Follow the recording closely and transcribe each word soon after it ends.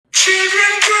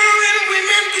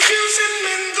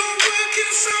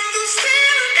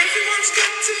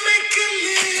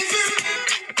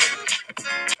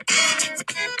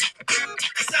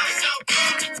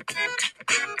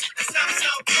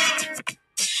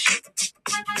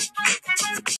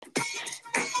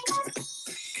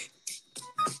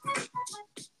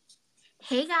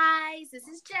Hey guys, this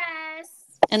is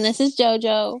Jess. And this is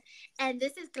JoJo. And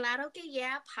this is Claro que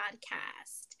Yeah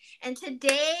podcast. And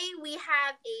today we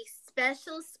have a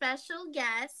special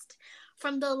guest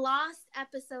from the lost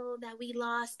episode that we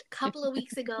lost a couple of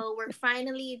weeks ago. We're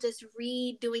finally just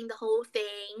redoing the whole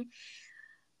thing.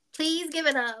 Please give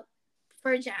it up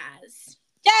for Jazz.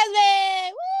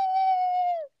 Jasmine!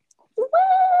 Woo!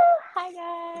 Hi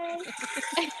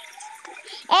guys.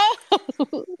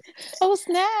 Oh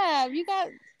snap! You got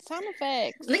sound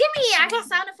effects. Look at me! I got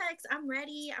sound effects. I'm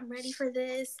ready. I'm ready for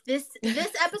this. This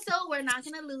episode we're not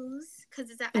gonna lose because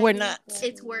We're not.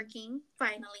 It's working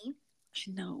finally.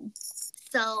 I know.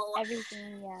 So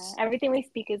everything we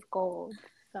speak is gold.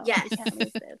 So yes, we can't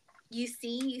lose this. You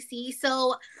see.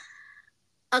 So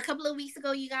a couple of weeks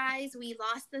ago, you guys, we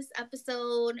lost this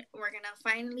episode. We're gonna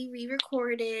finally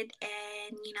re-record it,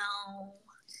 and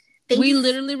we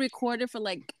literally recorded for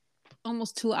like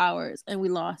almost 2 hours, and we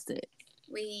lost it.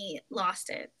 We lost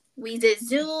it. We did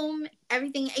Zoom,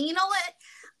 everything, and you know what?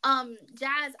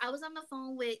 Jazz, I was on the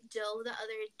phone with Joe the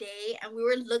other day, and we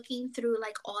were looking through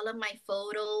like all of my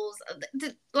photos,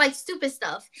 like stupid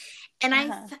stuff, and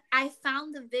I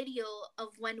found the video of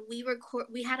when we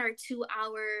had our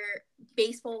 2-hour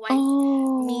baseball wife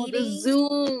meeting. The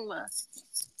Zoom.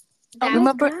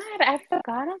 Remember? God, I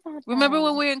forgot about that. Remember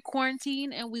when we were in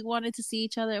quarantine and we wanted to see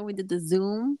each other and we did the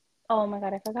Zoom? Oh my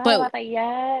God, I forgot about that.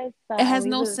 Yes, it has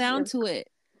no sound to it.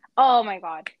 Oh my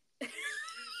God.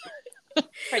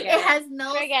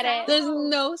 Forget it. There's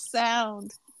no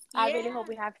sound. Yeah. I really hope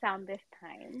we have sound this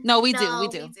time. No, we do.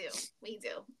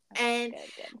 And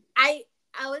good. I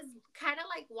was kind of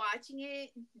like watching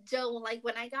it, Joe, like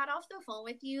when I got off the phone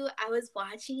with you, I was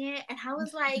watching it and I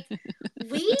was like,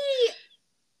 we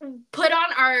put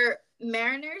on our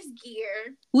Mariners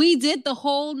gear. We did the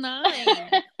whole 9.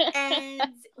 And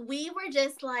we were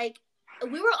just like,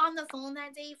 we were on the phone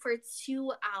that day for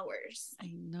 2 hours.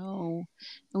 I know.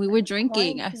 And we were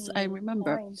drinking. I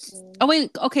remember. Oh,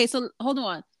 wait. Okay, so hold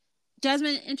on.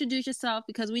 Jasmine, introduce yourself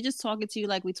because we just talking to you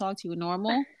like we talk to you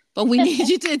normal. But we need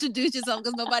you to introduce yourself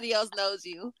because nobody else knows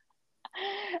you.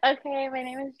 Okay, my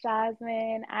name is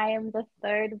Jasmine. I am the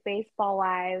third Baseball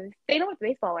Wives. They know what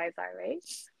Baseball Wives are, right?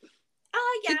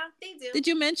 Oh, yeah, they do. Did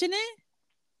you mention it?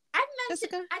 I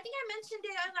think I mentioned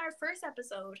it on our first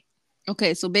episode.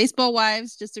 Okay, so Baseball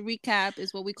Wives, just to recap,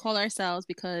 is what we call ourselves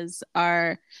because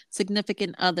our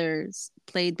significant others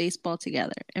played baseball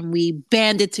together and we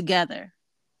banded together.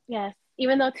 Yes,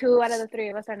 even though 2 out of the 3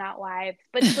 of us are not wives,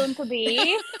 but soon to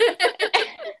be.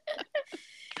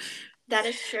 That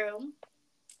is true.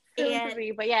 Soon to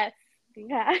be, but yes.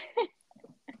 Yeah.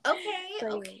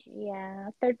 Okay. Yeah,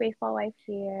 third Baseball Wife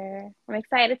here. I'm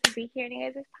excited to be here in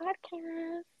you guys'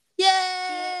 podcast.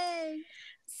 Yay!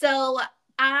 So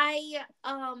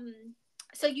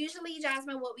so usually,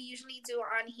 Jasmine, what we usually do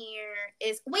on here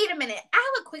is, wait a minute, I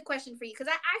have a quick question for you because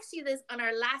I asked you this on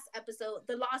our last episode,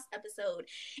 the lost episode,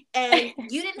 and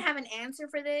you didn't have an answer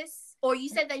for this, or you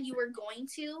said that you were going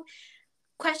to.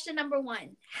 Question number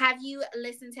 1, have you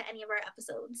listened to any of our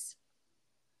episodes?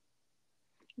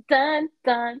 Dun,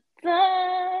 dun,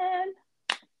 dun.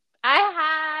 I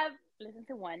have listened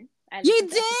to one. You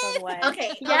did?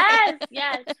 Okay.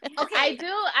 Yes. Okay. I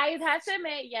do. I have to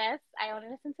admit, yes. I only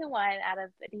listened to one out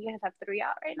of, I think you guys have 3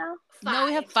 out right now. 5. No,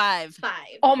 we have 5.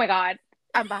 Oh my God.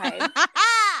 I'm behind.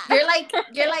 You're like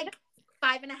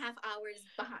 5.5 hours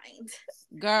behind.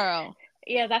 Girl.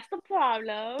 Yeah, that's the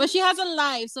problem. But she has a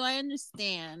life, so I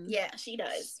understand. Yeah, she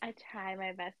does. I try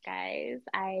my best, guys.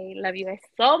 I love you guys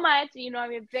so much. You know,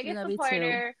 I'm your biggest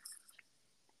supporter.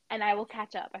 And I will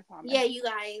catch up, I promise. Yeah, you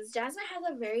guys. Jasmine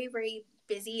has a very, very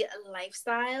busy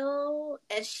lifestyle.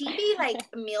 And she be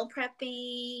like meal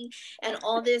prepping and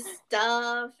all this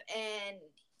stuff. And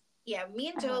yeah, me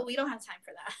and Joe, we don't have time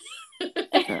for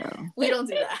that. We don't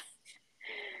do that.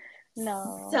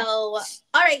 No. So,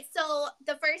 all right. So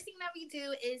the first thing that we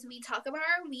do is we talk about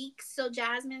our week. So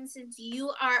Jasmine, since you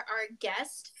are our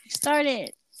guest, start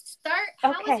it.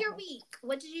 How was your week?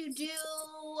 What did you do?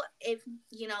 If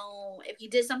you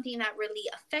did something that really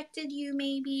affected you,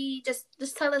 maybe just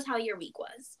tell us how your week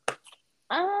was.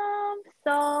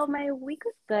 So my week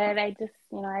was good. I just,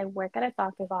 I work at a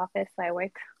doctor's office, so I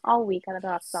work all week at a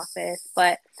doctor's office.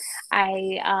 But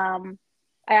I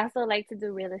also like to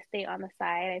do real estate on the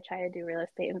side. I try to do real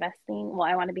estate investing. Well,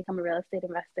 I want to become a real estate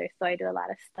investor, so I do a lot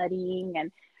of studying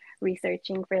and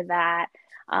researching for that.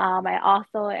 I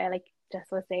also, like Jess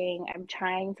was saying, I'm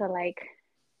trying to like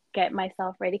get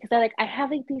myself ready because I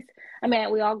have like these. I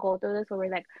mean, we all go through this where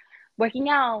we're like working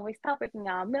out, we stop working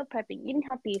out, meal prepping, eating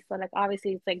healthy. So like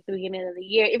obviously it's like the beginning of the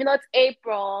year, even though it's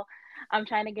April. I'm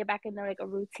trying to get back into like a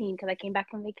routine because I came back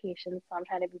from vacation. So I'm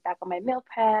trying to be back on my meal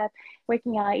prep,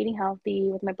 working out, eating healthy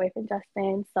with my boyfriend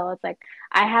Justin. So it's like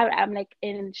I'm like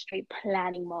in straight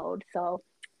planning mode. So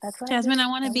that's what Jasmine, I I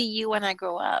want to do. be you when I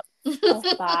grow up. Oh,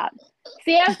 stop.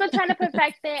 See, I'm still trying to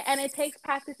perfect it, and it takes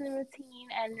practice and routine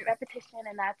and repetition,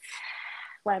 and that's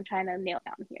what I'm trying to nail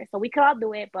down here. So we could all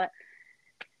do it, but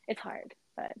it's hard.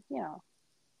 But you know,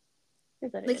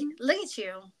 it's what it is. Look at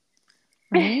you.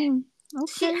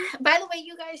 Okay. By the way,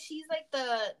 you guys, she's like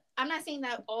I'm not saying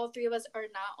that all three of us are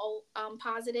not all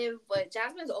positive, but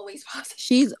Jasmine's always positive.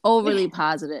 She's overly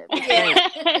positive. Yeah.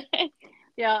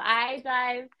 Yo, I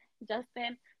drive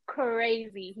Justin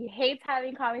crazy. He hates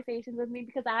having conversations with me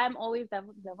because I'm always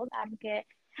devil's advocate.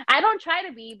 I don't try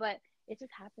to be, but it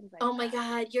just happens like oh my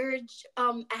god, you're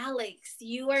Alex.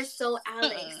 You are so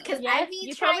Alex. Because yes,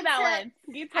 you told me that one.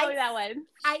 You told me that one.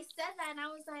 I said that and I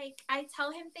was like, I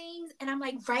tell him things and I'm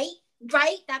like,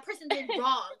 right, that person did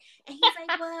wrong. And he's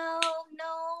like, well,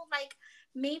 no, like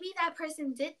maybe that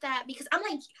person did that because I'm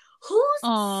like, whose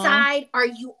side are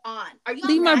you on? Are you on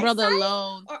Leave my my brother side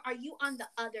alone, or are you on the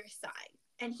other side?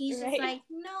 And he's just like,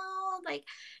 no, like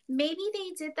maybe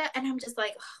they did that, and I'm just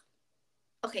like,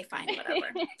 okay, fine,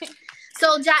 whatever.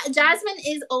 So Jasmine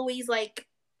is always like,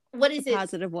 what is it?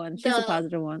 Positive one. She's a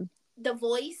positive one. The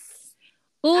voice.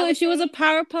 Oh, if she was a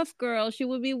Powerpuff Girl, she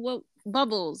would be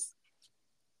Bubbles.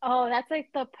 Oh, that's like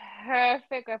the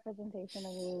perfect representation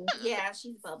of me. Yeah,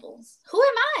 she's Bubbles. Who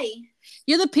am I?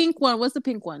 You're the pink one. What's the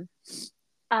pink one?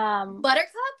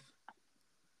 Buttercup?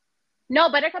 No,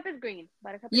 Buttercup is green.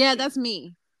 Buttercup is green. That's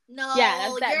me. No, yeah,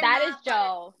 that is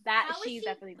Joe. She's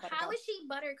definitely Buttercup. How is she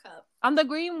Buttercup? I'm the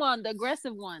green one, the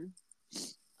aggressive one.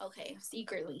 Okay,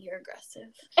 secretly you're aggressive.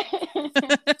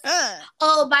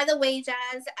 Oh, by the way,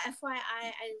 Jazz, FYI,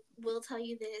 I will tell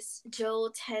you this. Joe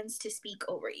tends to speak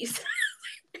over you.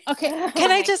 Okay,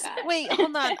 can I just wait?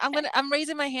 Hold on. I'm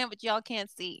raising my hand, but y'all can't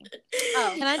see.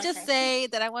 Oh, can I just say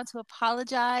that I want to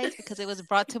apologize because it was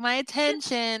brought to my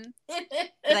attention that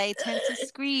I tend to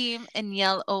scream and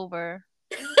yell over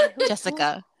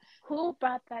Jessica. Who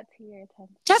brought that to your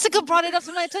attention? Jessica brought it up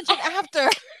to my attention after.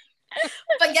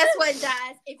 But guess what,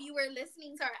 Jazz? If you were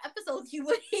listening to our episodes, you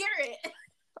would hear it.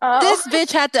 Oh. This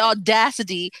bitch had the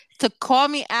audacity to call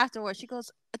me afterwards. She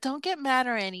goes, "Don't get mad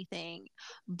or anything,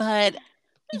 but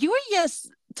you were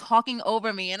just talking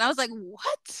over me." And I was like,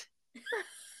 "What?"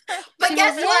 But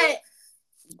guess what?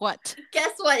 What?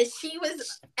 Guess what? She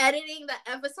was editing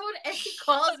the episode and she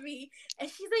calls me and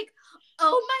she's like,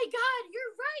 "Oh my god,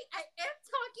 you're right. I am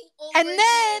talking over you." And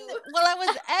then you. while I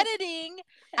was editing,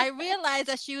 I realized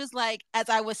that she was like, as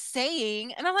I was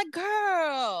saying, and I'm like,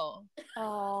 "Girl."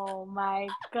 Oh my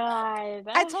god.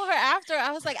 I told her after,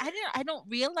 I was like, I don't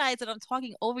realize that I'm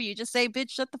talking over you. Just say,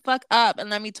 "Bitch, shut the fuck up and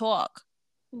let me talk."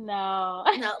 No.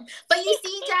 But you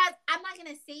see, Jazz, I'm not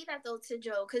gonna say that though to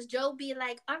Joe, because Joe be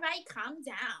like, "All right, calm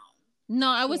down." No,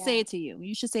 I would say it to you.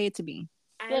 You should say it to me.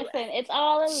 Listen, it's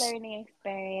all a learning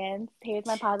experience. Here's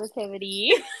my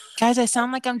positivity. Guys, I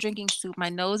sound like I'm drinking soup. My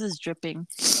nose is dripping.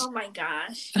 Oh my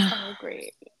gosh. Oh,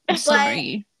 great. I'm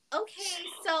sorry. Okay,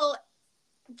 so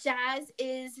Jazz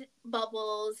is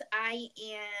Bubbles. I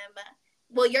am...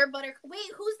 Well, you're Buttercup. Wait,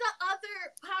 who's the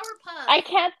other Powerpuff? I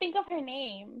can't think of her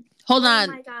name. Hold on.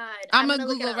 Oh my god. I'm gonna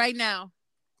Google it right now.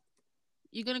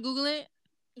 You gonna Google it?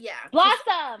 Yeah.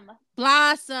 Blossom.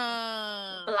 Blossom.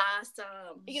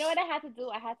 You know what I had to do?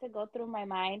 I had to go through my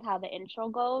mind how the intro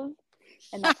goes,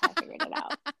 and that's how I figured it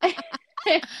out.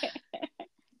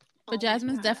 But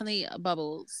Jasmine's definitely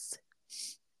Bubbles.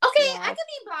 Okay, yeah. I could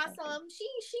be Blossom.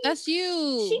 She. That's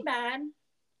you. She bad.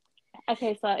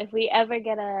 Okay, so if we ever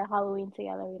get a Halloween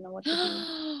together, you know what to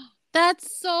do.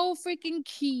 That's so freaking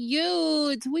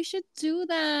cute. We should do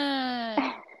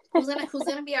that. Who's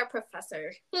gonna be our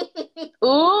professor?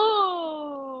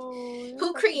 Ooh.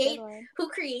 Who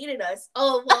created us?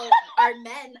 Oh well, our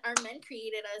men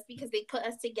created us because they put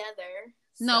us together.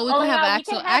 So. No, we could have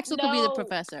Axel. Axel could be the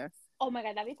professor. Oh my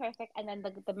god, that'd be perfect. And then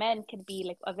the men could be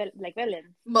like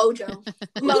villains. Mojo.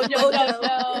 Mojo.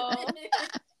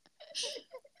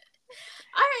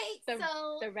 All right,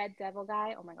 so the Red Devil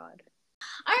guy. Oh my god.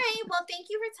 All right, well, thank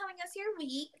you for telling us your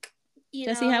week.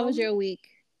 Jessie, how was your week?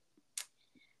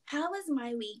 How was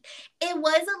my week? It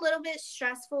was a little bit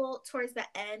stressful towards the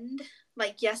end,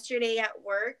 like yesterday at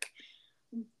work,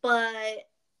 but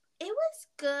it was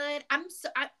good.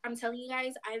 I'm telling you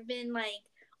guys, I've been like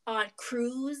on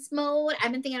cruise mode.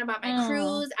 I've been thinking about my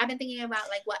cruise. I've been thinking about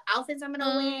like what outfits I'm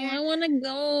gonna wear. I want to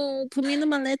go. Put me in the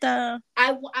maleta.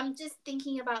 I'm just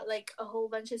thinking about like a whole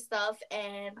bunch of stuff,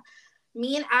 and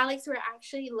Me and Alex were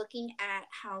actually looking at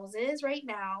houses right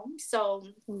now. So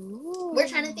we're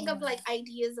trying to think of like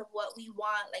ideas of what we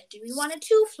want. Like, do we want a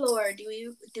 2-floor?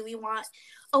 Do we want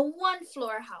a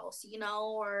 1-floor house?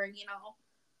 Or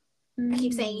I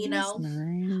keep saying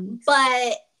Nice.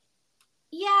 But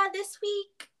yeah, this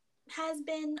week has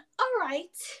been all right.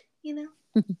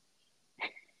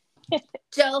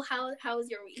 Joe, how was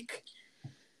your week?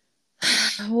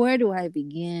 Where do I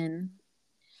begin?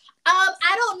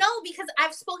 I don't know, because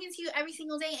I've spoken to you every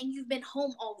single day and you've been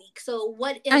home all week. So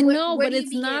I know, but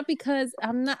it's not because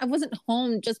I wasn't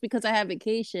home just because I had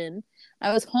vacation.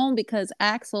 I was home because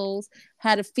Axel's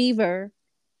had a fever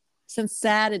since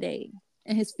Saturday,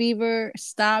 and his fever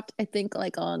stopped, I think,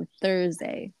 like on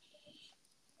Thursday.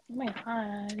 Oh my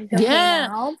God. He's okay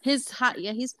now?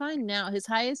 He's fine now. His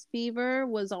highest fever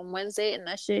was on Wednesday, and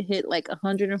that shit hit like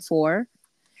 104.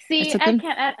 See, I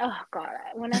can't. Oh God,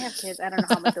 when I have kids, I don't know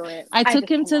how I'm gonna do it. I took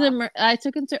him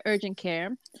to urgent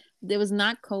care. It was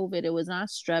not COVID. It was not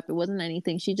strep. It wasn't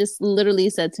anything. She just literally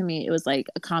said to me it was like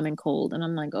a common cold, and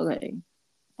I'm like, okay.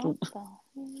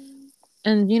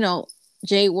 And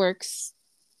Jay works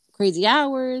crazy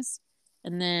hours,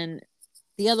 and then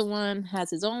the other one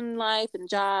has his own life and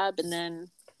job, and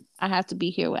then I have to be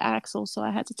here with Axel, so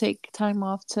I had to take time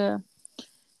off to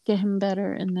get him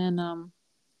better. And then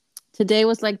today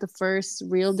was like the first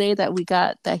real day that we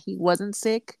got that he wasn't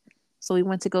sick, so we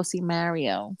went to go see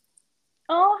Mario.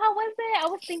 Oh, how was it? I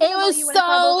was thinking about you when I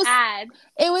saw those ads.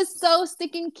 It was so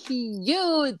sticking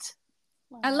cute.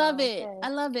 Oh, I love it. Good. I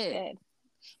love it. Good.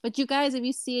 But you guys, if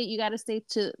you see it, you got to stay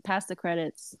to past the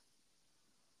credits.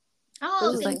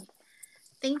 Oh,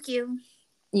 thank you.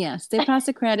 Yeah, stay past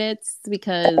the credits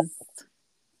because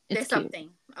there's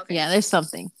something. Okay. Yeah, there's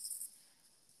something.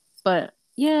 But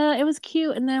yeah, it was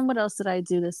cute. And then what else did I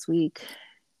do this week?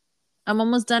 I'm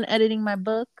almost done editing my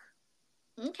book.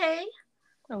 Okay.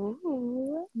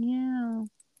 Oh. Yeah.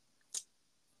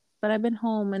 But I've been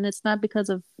home, and it's not because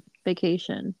of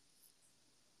vacation.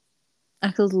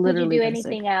 Axel's literally. Did you do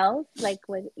anything else, like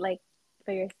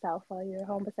for yourself while you're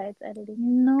home besides editing?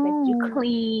 No. Like, you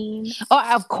clean?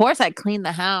 Oh, of course I cleaned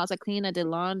the house. I did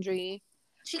laundry.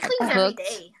 She cleans every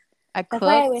day. I cooked. That's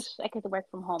why I wish I could work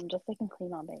from home, just so I can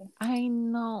clean all day. I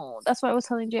know. That's why I was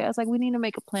telling Jay. I was like, we need to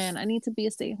make a plan. I need to be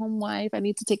a stay-at-home wife. I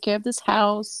need to take care of this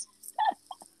house.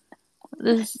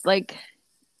 This like,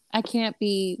 I can't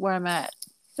be where I'm at.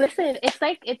 Listen, it's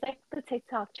like the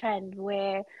TikTok trend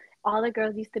where all the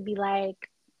girls used to be like,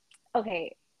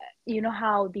 okay, you know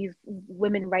how these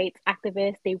women rights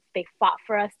activists they fought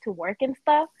for us to work and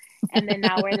stuff, and then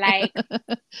now we're like,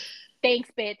 thanks,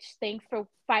 bitch, thanks for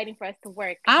fighting for us to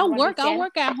work. I'll work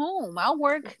at home. I'll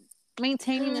work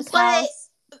maintaining this house.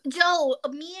 Joe,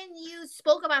 me and you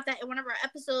spoke about that in one of our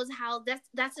episodes, how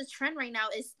that's a trend right now,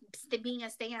 is being a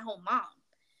stay-at-home mom.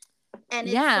 And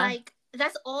it's like,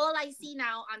 that's all I see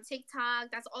now on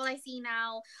TikTok. That's all I see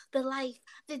now. The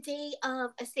day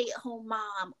of a stay-at-home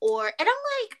mom. And I'm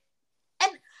like,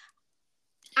 and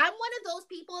I'm one of those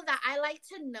people that I like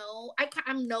to know.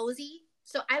 I'm nosy.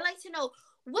 So I like to know,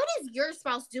 what is your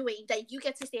spouse doing that you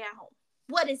get to stay at home?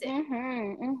 What is it?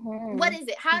 What is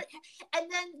it? And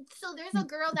then, so there's a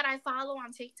girl that I follow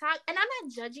on TikTok, and I'm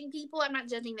not judging people. I'm not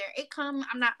judging their income.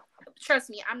 Trust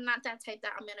me, I'm not that type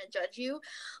that I'm going to judge you.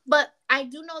 But I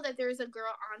do know that there's a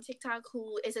girl on TikTok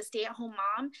who is a stay-at-home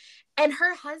mom, and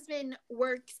her husband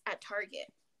works at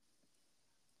Target.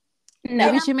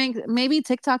 No, maybe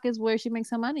TikTok is where she makes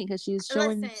her money because she's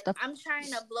showing stuff. I'm trying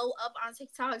to blow up on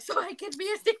TikTok so I can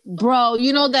be a stay-at-home bro.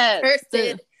 You know that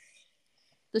person.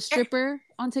 The stripper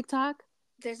on TikTok?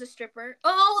 There's a stripper.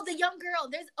 Oh, the young girl.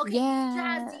 Yeah.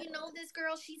 Jazz, do you know this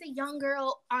girl? She's a young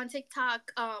girl on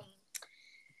TikTok.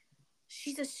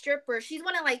 She's a stripper. She's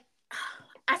one of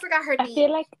I forgot her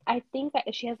name. I think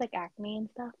that she has acne and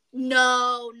stuff.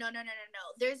 No.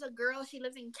 There's a girl. She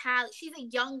lives in Cali. She's a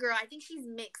young girl. I think she's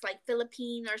mixed,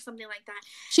 Philippine or something like that.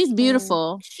 She's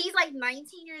beautiful. She's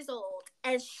 19 years old,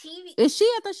 and is she?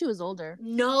 I thought she was older.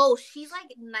 No, she's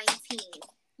 19.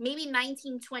 Maybe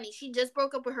 19, 20. She just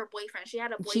broke up with her boyfriend. She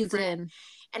had a boyfriend.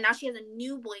 And now she has a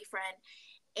new boyfriend.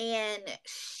 And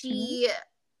she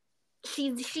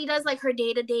does her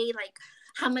day-to-day,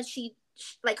 how much she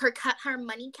her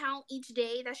money count each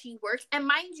day that she works. And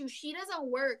mind you, she doesn't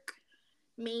work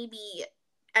maybe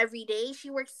every day.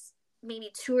 She works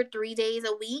maybe 2 or 3 days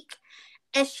a week.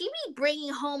 And she be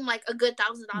bringing home a good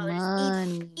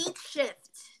 $1,000 each shift.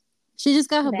 She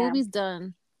just got her boobies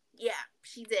done. Yeah,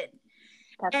 she did.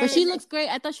 But she looks great.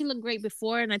 I thought she looked great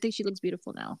before, and I think she looks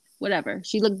beautiful now. Whatever.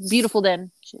 She looked beautiful then.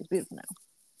 She looks beautiful now.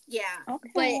 Yeah.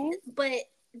 Okay. But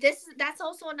that's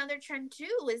also another trend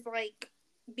too, is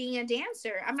being a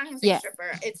dancer. I'm not gonna say Yeah.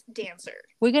 stripper. It's dancer.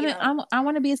 We're gonna. I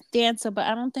want to be a dancer, but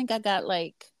I don't think I got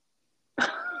like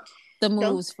the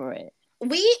moves for it.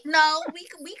 We could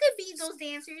be those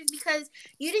dancers because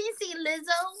you didn't see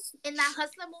Lizzo in that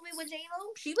Hustler movie with J-Lo.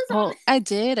 She was on. Oh, I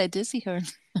did see her.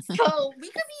 So we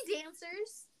could be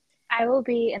dancers. I will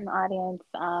be in the audience,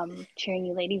 cheering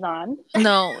you ladies on.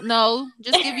 No,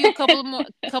 just give you a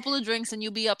couple of drinks and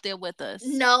you'll be up there with us.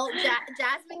 No,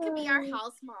 Jasmine could be our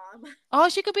house mom. Oh,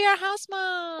 she could be our house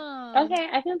mom. Okay,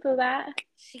 I can do that.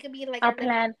 She could be like I'll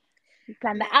plan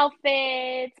the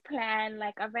outfits, plan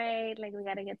like, all right, like we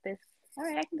gotta get this. All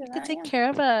right, I can do that. You could take care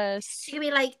of us. She could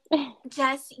be like,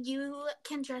 Jess, you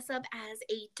can dress up as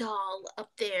a doll up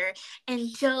there, and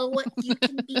Joe, you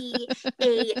can be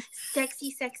a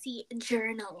sexy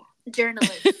journalist, you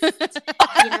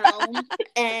know,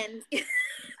 and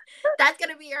that's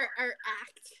gonna be our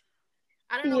act.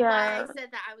 I don't know why I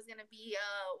said that I was gonna be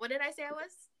what did I say I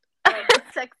was?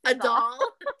 A doll.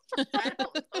 I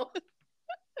don't know.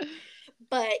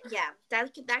 But yeah,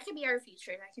 that could be our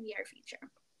future. That can be our future.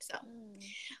 So,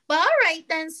 but all right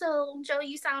then. So, Joe,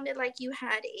 you sounded like you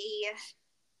had a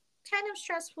kind of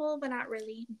stressful, but not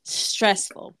really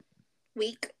stressful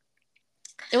week.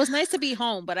 It was nice to be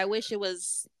home, but I wish it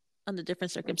was under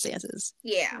different circumstances.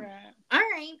 Yeah. Right. All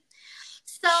right.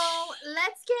 So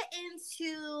let's get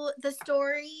into the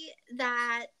story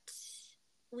that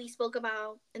we spoke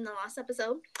about in the last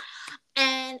episode,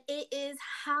 and it is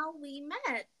how we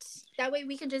met. That way,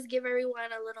 we can just give everyone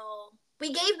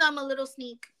we gave them a little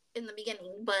sneak in the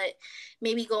beginning, but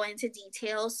maybe go into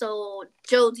detail. So,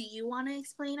 Joe, do you want to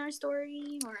explain our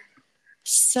story? Or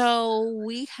so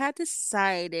we had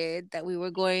decided that we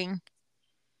were going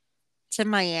to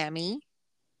Miami,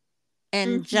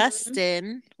 and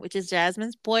Justin, which is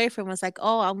Jasmine's boyfriend, was like,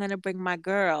 "Oh, I'm gonna bring my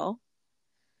girl,"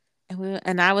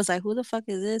 and I was like, "Who the fuck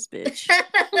is this bitch?"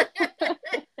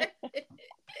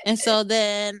 And so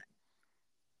then,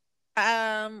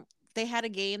 they had a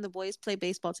game. The boys play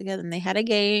baseball together, and they had a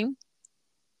game.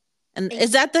 And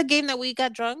is that the game that we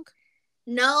got drunk?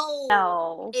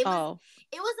 No. It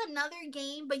was another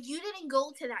game, but you didn't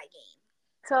go to that game.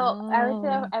 So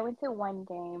I went to one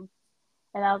game,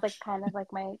 and that was like kind of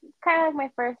like my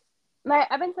first.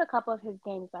 I've been to a couple of his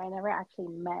games, but I never actually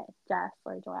met Jess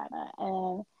or Joanna.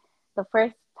 And the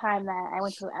first time that I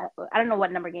went to, I don't know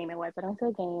what number game it was, but I went to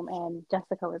a game, and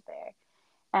Jessica was there.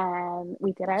 And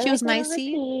we did our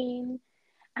routine.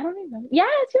 I don't remember. Yeah,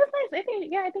 she was nice.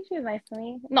 I think she was nice to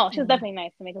me. No, she was definitely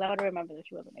nice to me because I would remember that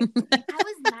she wasn't nice to me. I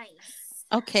was nice.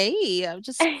 Okay, I'm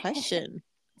just question.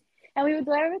 And we would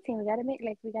do our routine. We gotta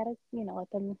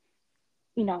let them,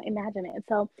 imagine it.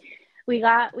 So we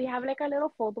have like our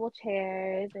little foldable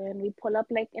chairs, and we pull up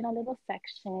like in a little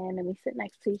section, and we sit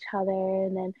next to each other.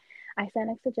 And then I sat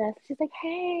next to Jess. She's like,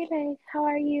 "Hey, like, how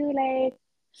are you?" Like,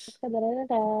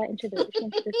 introduce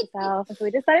yourself. And so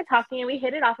we just started talking, and we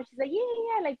hit it off. And she's like,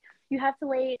 yeah, like, you have to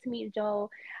wait to meet Joe.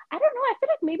 I don't know. I feel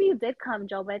like maybe you did come,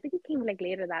 Joe, but I think you came like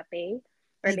later that day,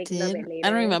 or like a little bit later. I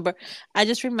don't remember. I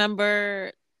just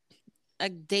remember a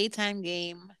daytime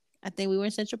game. I think we were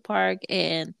in Central Park,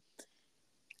 and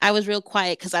I was real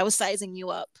quiet because I was sizing you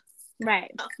up.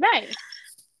 Right.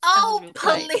 Oh,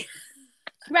 please.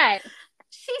 Right.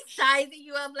 She's sizing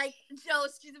you up like, Joe.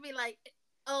 She's gonna be like,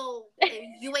 "Oh,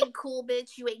 you ain't cool,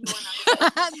 bitch. You ain't going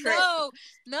on a trip."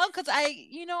 No, because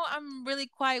I'm really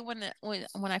quiet when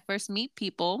I first meet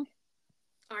people.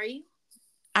 Are you?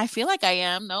 I feel like I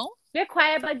am. No, you're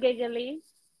quiet but giggly.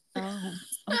 Oh,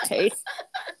 okay.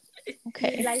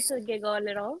 Okay. You like to giggle a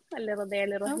little there, a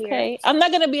little here. Okay. I'm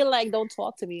not gonna be like, "Don't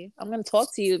talk to me." I'm gonna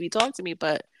talk to you if you talk to me,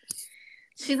 but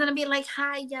she's gonna be like,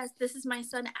 "Hi, yes, this is my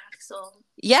son Axel."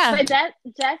 Yeah. But that's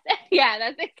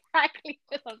exactly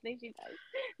something she does.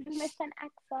 This is my son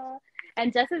Axel.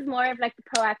 And Jess is more of like the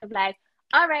proactive, like,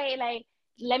 all right, like,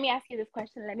 let me ask you this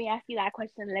question, let me ask you that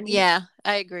question, Yeah,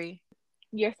 I agree.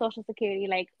 Your social security,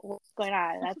 like, what's going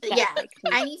on? That's like,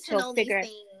 I need to know these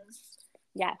things.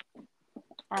 Yeah.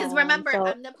 Because remember,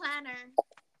 I'm the planner.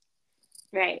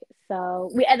 Right. So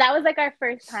that was like our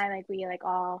first time, like we like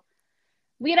all.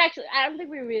 We had actually, I don't think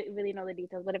we really know the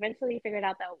details, but eventually figured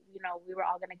out that, we were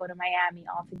all going to go to Miami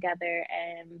all together,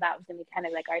 and that was going to be kind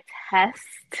of like our test.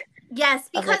 Yes,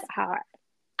 because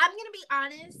I'm going to be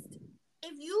honest.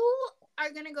 If you are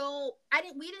going to go,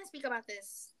 we didn't speak about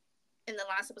this in the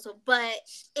last episode, but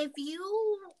I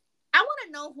want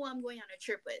to know who I'm going on a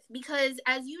trip with, because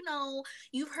as you know,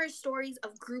 you've heard stories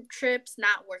of group trips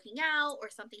not working out or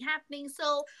something happening.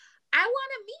 So I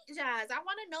want to meet Jazz. I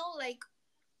want to know, like,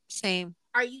 Same.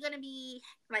 Are you gonna be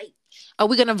like? Are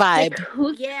we gonna Like, vibe?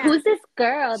 who's this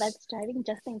girl that's driving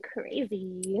Justin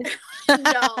crazy?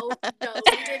 No,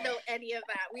 we didn't know any of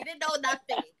that. We didn't know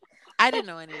nothing. I didn't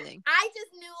know anything. I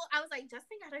just knew, I was like,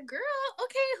 Justin got a girl.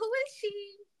 Okay, who is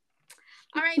she?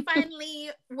 All right,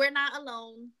 finally, we're not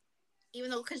alone. Even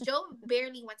though, because Joe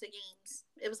barely went to games.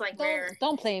 It was like rare.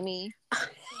 Don't play me.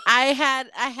 I had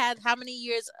how many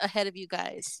years ahead of you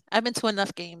guys? I've been to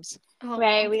enough games. Oh,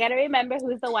 right, we gotta remember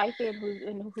who's the wifey and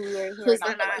who's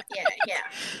not the wifey. Yeah.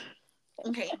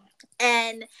 Okay,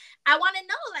 and I want to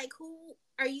know, like, who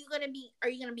are you gonna be? Are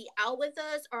you gonna be out with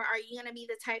us, or are you gonna be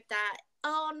the type that,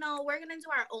 oh no, we're gonna do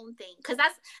our own thing? Because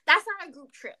that's not a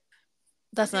group trip.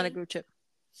 That's not a group trip.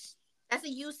 That's a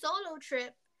you solo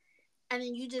trip, and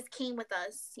then you just came with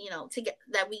us. You know, to get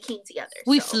that we came together.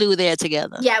 We flew there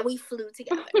together. Yeah, we flew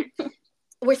together.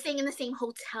 We're staying in the same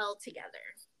hotel together,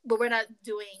 but we're not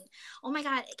doing. Oh my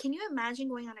God, can you imagine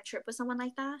going on a trip with someone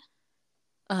like that?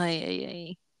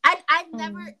 I've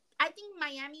never. I think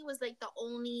Miami was like the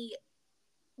only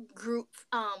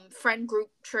friend group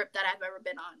trip that I've ever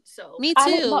been on. So me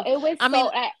too. It was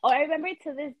I remember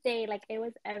to this day, like, it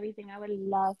was everything. I would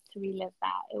love to relive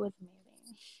that. It was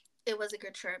amazing. It was a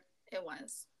good trip. It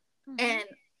was.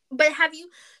 But have you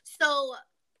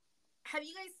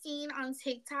guys seen on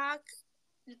TikTok?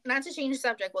 Not to change the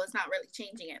subject, well, it's not really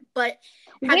changing it. But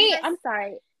wait, I'm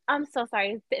sorry. I'm so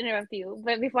sorry to interrupt you.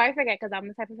 But before I forget, because I'm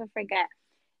the type of forget.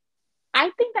 I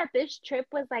think that this trip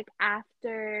was like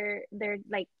after their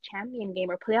like champion game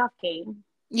or playoff game.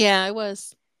 Yeah, it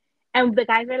was. And the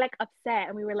guys were like upset,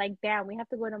 and we were like, "Damn, we have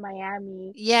to go to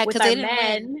Miami." Yeah, because they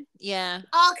didn't win. Yeah.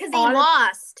 Oh, because they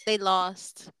lost. They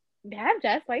lost. Damn,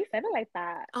 Jess, why you said it like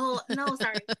that? Oh no,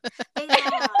 sorry. They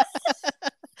lost.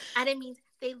 I didn't mean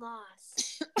they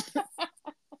lost.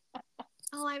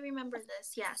 Oh, I remember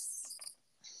this. Yes.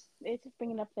 It's just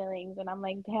bringing up feelings, and I'm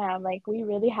like, damn, like, we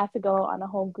really have to go on a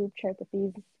whole group trip with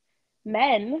these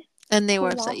men. And they were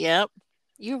upset. Yep,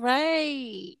 you're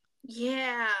right.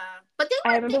 Yeah, but they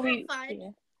had fun.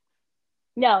 Yeah.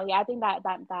 No, I think that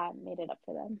made it up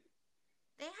for them.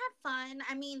 They had fun.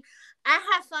 I mean, I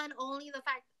had fun.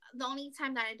 The only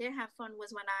time that I didn't have fun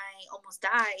was when I almost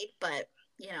died. But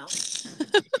you know,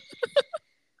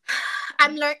 I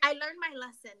learned my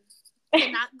lesson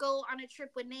to not go on a trip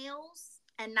with nails.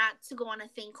 And not to go on a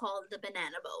thing called the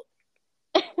banana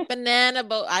boat. Banana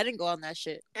boat. I didn't go on that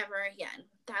shit ever again.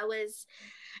 That was,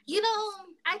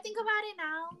 I think about it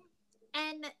now.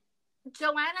 And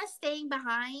Joanna staying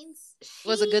behind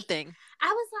was a good thing.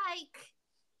 I was like,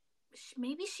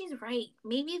 maybe she's right.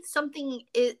 Maybe it's something.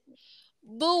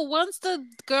 Boo, once the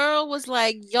girl was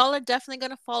like, y'all are definitely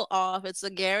going to fall off. It's a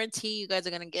guarantee you guys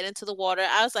are going to get into the water.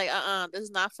 I was like, this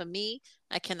is not for me.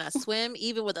 I cannot swim.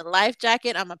 Even with a life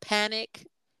jacket, I'm a panic.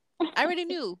 I already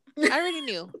knew.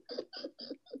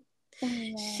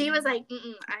 She was like,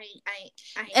 I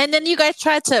and then you guys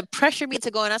tried to pressure me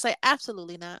to go, and I was like,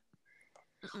 absolutely not.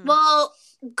 Well,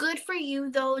 good for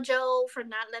you, though, Joe, for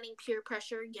not letting peer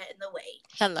pressure get in the way.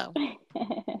 Hello.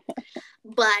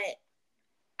 But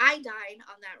I died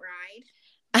on that ride.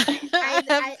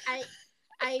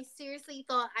 I seriously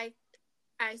thought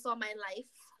I saw my life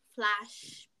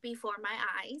flash before my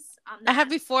eyes. I have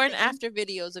before and after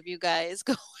videos of you guys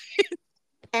going.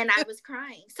 And I was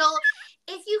crying. So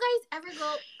if you guys ever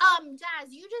go,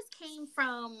 Jazz, you just came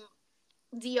from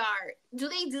DR. Do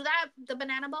they do that, the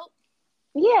banana boat?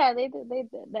 Yeah, they do.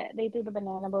 They do the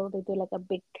banana boat. They do like a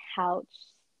big couch,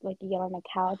 like you get on a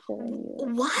couch.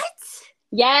 And what?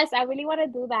 Yes, I really want to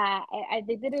do that.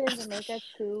 They did it in Jamaica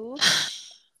too.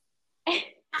 How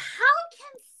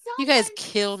can someone? You guys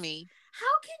kill me.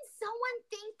 How can someone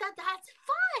think that that's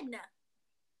fun?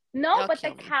 No, but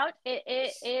the couch,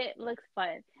 it looks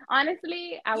fun.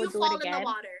 Honestly, I would do it again. In the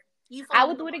water. I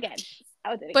would do it again.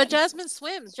 But Jasmine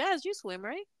swims. Jazz, you swim,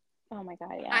 right? Oh my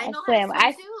God, yeah. I know swim. How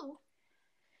to swim too.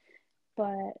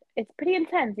 But it's pretty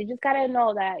intense. You just gotta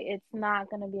know that it's not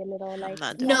gonna be a little like.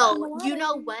 No, you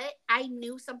know what? I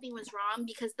knew something was wrong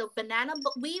because the banana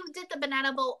boat. We did the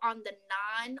banana boat on the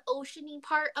non-oceany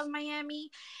part of Miami,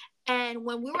 and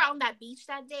when we were on that beach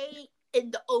that day,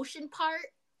 in the ocean part,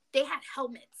 they had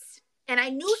helmets, and I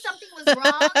knew something was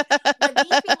wrong. But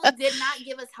these people did not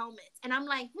give us helmets, and I'm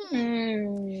like,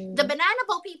 The banana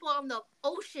boat people on the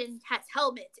ocean has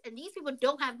helmets, and these people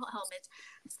don't have helmets.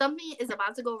 Something is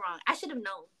about to go wrong. I should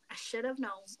have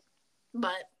known.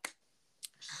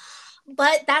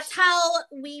 But that's how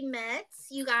we met,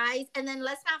 you guys. And then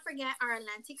let's not forget our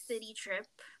Atlantic City trip.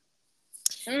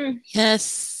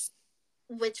 Yes.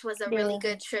 Which was a really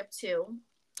good trip too.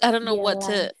 I don't know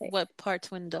what part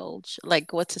to indulge,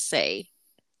 like what to say.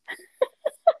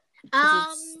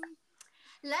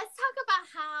 let's talk about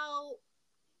how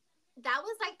that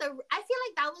was like I feel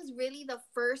like that was really the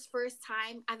first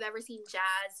time I've ever seen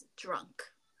Jazz drunk.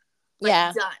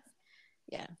 Like, done.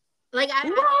 Yeah. Like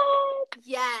What?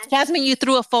 Yes. Jasmine, you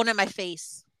threw a phone in my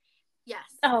face. Yes.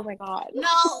 Oh my God.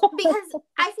 No, because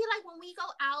I feel like when we go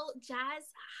out, Jazz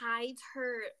hides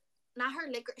not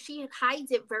her liquor. She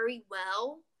hides it very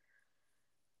well.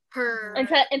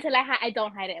 Until I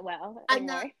don't hide it well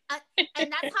anymore.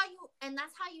 And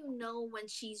that's how you know when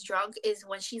she's drunk is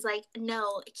when she's like,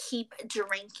 no, keep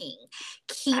drinking,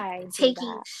 keep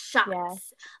taking shots.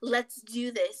 Yes. Let's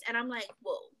do this. And I'm like,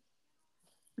 whoa.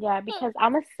 Yeah, because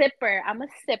I'm a sipper,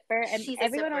 and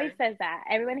everyone always says that.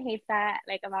 Everyone hates that,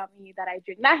 like, about me, that I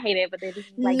drink. Not hate it, but they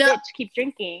just like, bitch, keep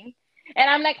drinking. And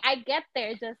I'm like, I get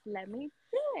there, just let me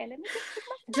do it. Let me just take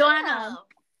my time. Joanna,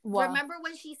 remember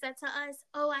when she said to us,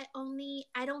 "Oh, I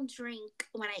don't drink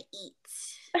when I eat."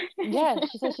 Yeah,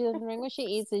 she said she doesn't drink when she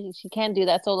eats. She can't do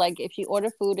that. So, like, if she order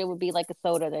food, it would be like a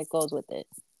soda that goes with it.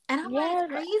 And I'm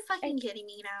like, are you fucking kidding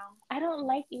me now? I don't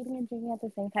like eating and drinking at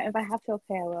the same time. If I have to,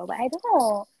 okay, I will. But I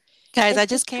don't. Guys, I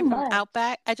just came from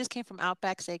Outback. I just came from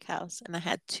Outback Steakhouse, and I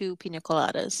had 2 pina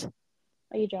coladas.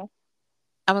 Are you drunk?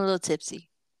 I'm a little tipsy.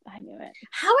 I knew it.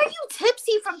 How are you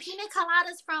tipsy from pina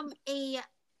coladas from a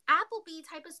Applebee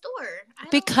type of store?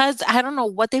 Because I don't know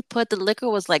what they put. The liquor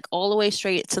was like all the way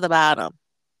straight to the bottom.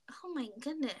 Oh my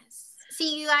goodness.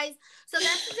 See, you guys, so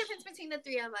that's the difference between the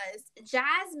three of us.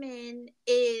 Jasmine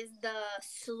is the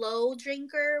slow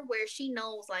drinker where she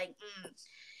knows, like,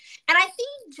 And I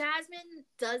think Jasmine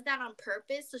does that on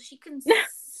purpose so she can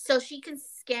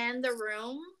scan the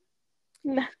room.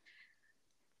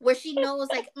 Where she knows,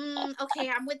 like, okay,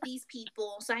 I'm with these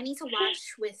people, so I need to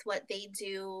watch with what they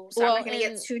do, so I'm not gonna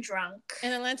get too drunk.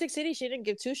 In Atlantic City, she didn't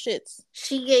give 2 shits.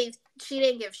 She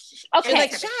didn't give. Okay,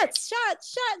 like shots.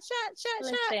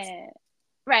 Listen,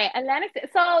 right, Atlantic City.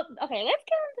 So, okay, let's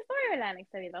get into the story of Atlantic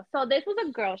City though. So this was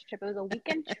a girls' trip. It was a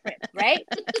weekend trip, right?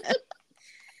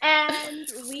 And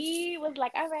we was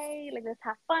like, all right, like, let's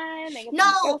have fun. Like,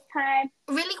 girls' time.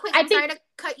 Really quick, I'm sorry to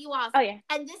cut you off. Oh, yeah.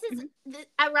 And this is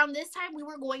around this time we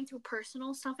were going through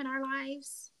personal stuff in our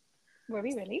lives. Were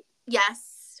we really?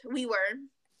 Yes, we were.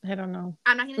 I don't know.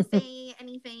 I'm not gonna say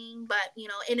anything, but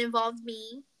it involved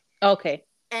me. Okay.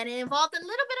 And it involved a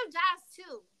little bit of Jazz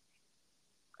too.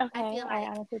 Okay, I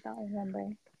honestly don't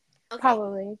remember. Okay.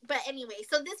 Probably. But anyway,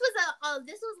 so this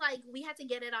was like we had to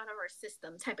get it out of our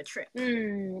system type of trip.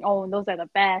 Oh, those are the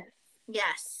best.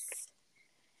 Yes.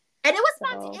 And it was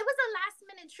it was a last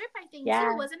minute trip, I think,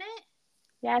 too, wasn't it?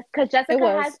 Yes, because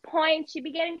Jessica has points. She'd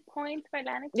be getting points for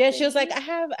Atlantic City. Yeah, she was like, I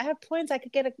have points. I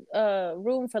could get a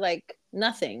room for like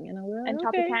nothing. And we were like,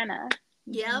 okay. Tropicana.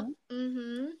 Yep.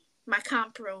 My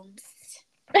comp rooms.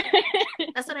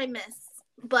 That's what I miss.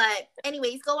 But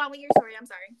anyways, go on with your story. I'm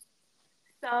sorry.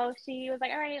 So she was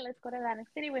like, all right, let's go to Atlantic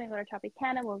City. We're going to go to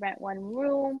Tropicana. We'll rent one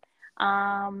room.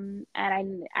 And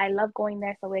I love going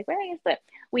there. So we're like, we're going to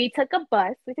We took a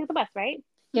bus. We took the bus, right?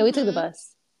 Yeah, we took the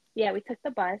bus. Yeah, we took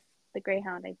the bus, the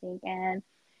Greyhound, I think. And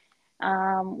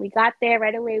we got there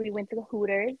right away. We went to the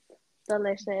Hooters.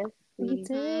 Delicious.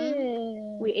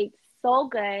 We ate so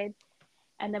good.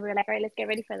 And then we were like, all right, let's get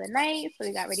ready for the night. So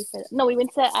we got ready we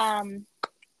went to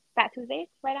Fat Tuesdays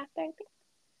right after, I think.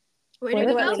 Where did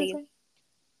we go?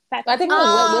 I think it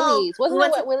was Wet Willie's. Wasn't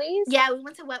it Wet Willie's? Yeah, we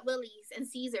went to Wet Willie's and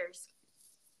Caesars.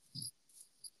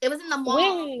 It was in the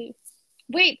mall.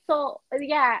 Wait. So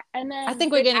yeah, and then I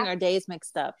think we're getting our days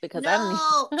mixed up because I don't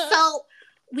know. So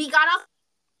we got off.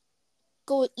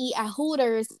 Go eat at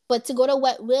Hooters, but to go to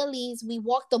Wet Willie's, we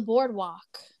walked the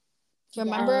boardwalk.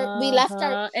 Remember, we left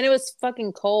and it was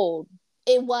fucking cold.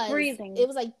 It was freezing.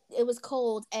 It was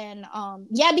cold, and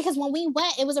because when we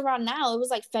went, it was around now. It was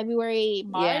like February,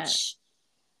 March.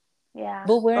 Yeah,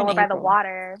 but we're by the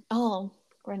water. Oh,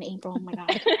 we're in April. Oh my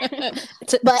god!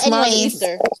 But anyways,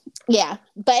 yeah.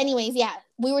 But anyways, yeah,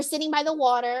 we were sitting by the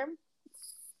water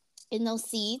in those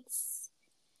seats,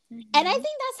 and I think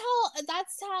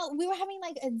that's how we were having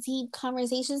like a deep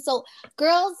conversation. So,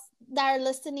 girls that are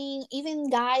listening, even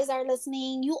guys that are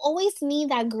listening, you always need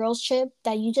that girls trip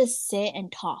that you just sit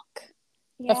and talk.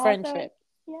 A friendship.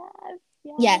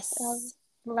 Yes.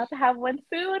 We're about to have one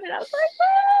soon, and I was like,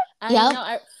 I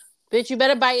know. Bitch, you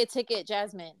better buy your ticket,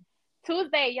 Jasmine.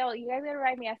 Tuesday, yo, you guys gotta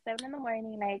write me at 7 a.m.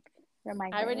 Like,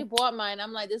 reminder. I already bought mine.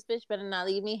 I'm like, this bitch better not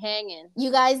leave me hanging.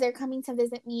 You guys, they're coming to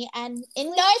visit me and in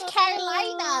North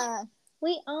Carolina.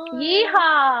 We are.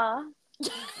 Yeehaw.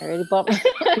 I already bought mine.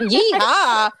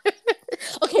 Yeehaw.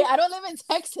 Okay, I don't live in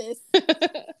Texas.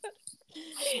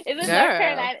 Isn't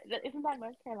that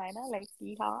North Carolina? Like,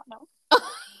 yeehaw? No.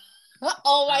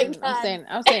 Oh my god.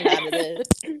 I'm saying that it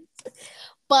is.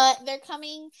 but they're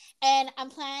coming, and I'm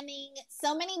planning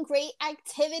so many great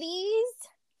activities.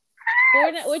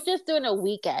 We're just doing a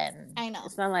weekend. I know.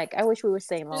 It's not like I wish we were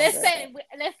staying longer. Listen,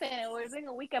 we're doing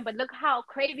a weekend, but look how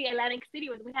crazy Atlantic City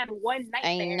was. We had one night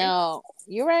there. I know.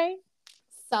 You're right.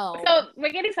 So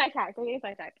we're getting sidetracked. Okay,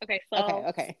 so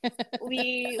Okay.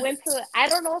 we went to, I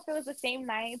don't know if it was the same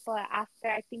night, but after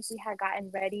I think we had gotten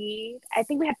ready, I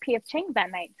think we had P.F. Chang's that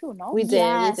night too, no? We did.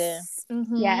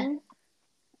 Mm-hmm. Yeah.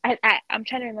 I'm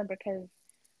trying to remember because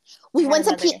we went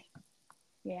to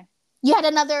Yeah. You had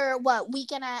another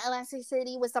weekend at Atlantic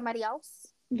City with somebody else?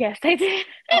 Yes, I did.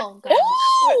 Oh god.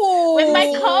 With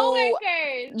my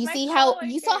coworkers.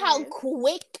 You saw how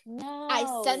quick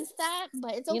I sensed that,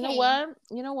 but it's okay.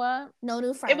 You know what? No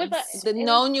new friends.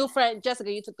 New friend.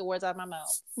 Jessica, you took the words out of my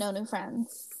mouth. No new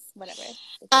friends. Whatever.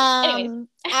 Anyways.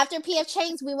 After P.F.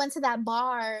 Chang's, we went to that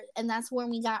bar, and that's when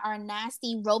we got our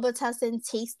nasty Robitussin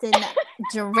tasting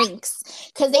drinks.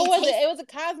 Because What was it? It was a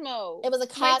Cosmo. It was a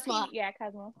Cosmo. Yeah,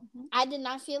 Cosmo. Mm-hmm. I did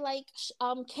not feel like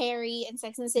Carrie in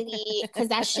Sex and the City, because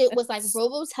that shit was like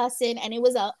Robitussin, and it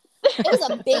was a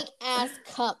big ass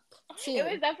cup too.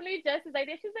 It was definitely just as I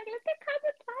did. She's like, "Let's get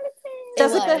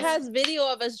Cosmopolitan." Jessica has video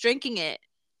of us drinking it.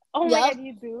 Oh my god,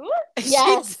 you do?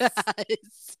 Yes. She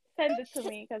does. Send it to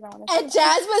me because I want to. And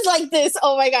Jasmine's like this.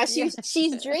 Oh my gosh,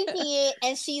 she's drinking it,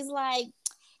 and she's like,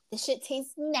 "This shit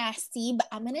tastes nasty, but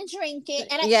I'm gonna drink it."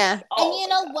 And you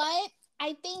know what?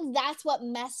 I think that's what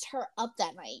messed her up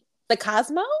that night. The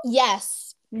Cosmo?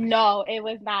 Yes. No, it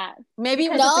was not. Maybe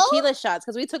it was the tequila shots,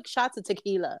 because we took shots of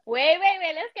tequila. Wait.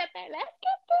 Let's get there.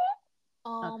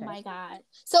 Oh my god.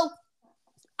 So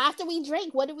after we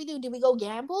drank, what did we do? Did we go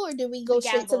gamble, or did we go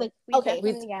straight to the?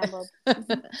 We gambled.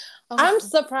 Okay. I'm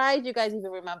surprised you guys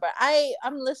even remember.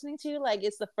 I'm listening to you like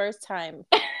it's the first time.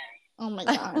 Oh my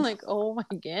god. I'm like, oh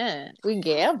my god, we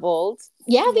gambled.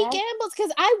 Yeah, we gambled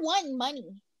because I won money,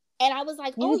 and I was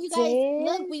like, you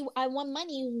guys, look, I won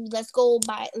money. Let's go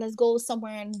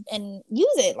somewhere and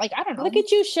use it. Like, I don't know. Look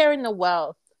at you sharing the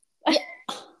wealth. Yeah.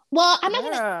 Well, I'm not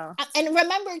gonna. And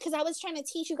remember, because I was trying to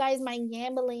teach you guys my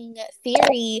gambling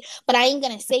theory, but I ain't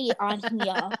gonna say it on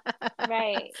here.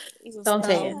 Right. Don't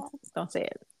say it. Don't say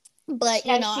it. But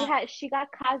she got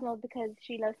Cosmo because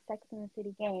she loves Sex and the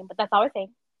City game. But that's all we're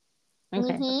saying.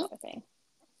 Okay. Mm-hmm.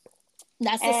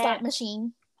 That's the slot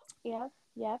machine. Yeah.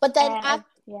 But then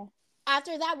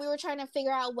after that, we were trying to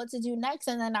figure out what to do next,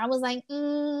 and then I was like,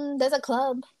 there's a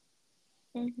club.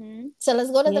 Mm-hmm. So let's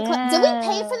go to the club. Did we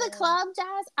pay for the club,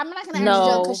 Jazz? I'm not gonna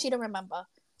ask Jo because she don't remember.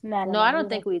 No, I don't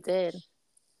think we did.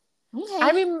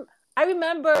 Okay. I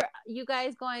remember you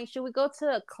guys going, should we go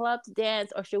to a club to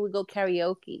dance or should we go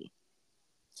karaoke?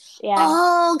 Yeah.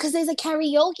 Oh, because there's a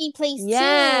karaoke place too.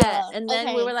 And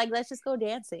then we were like, let's just go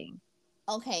dancing.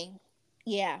 Okay.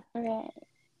 Yeah. Okay.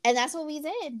 And that's what we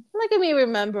did. Look at me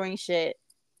remembering shit.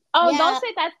 Oh, don't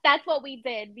say that's what we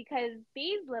did, because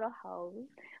these little hoes.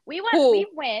 We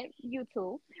went, you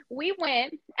two. We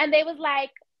went, and they was like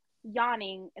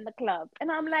yawning in the club,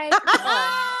 and I'm like,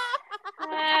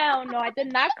 hell no! I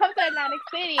did not come to Atlantic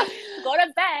City to go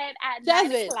to bed at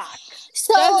 9 o'clock.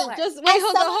 So just wait,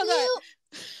 hold on.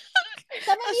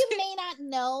 Some of you may not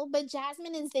know, but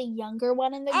Jasmine is the younger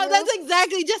one in the group. Oh, that's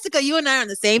exactly, Jessica. You and I are on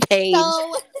the same page.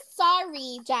 So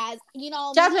sorry, Jazz.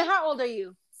 Jasmine, how old are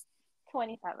you?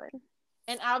 27.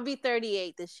 And I'll be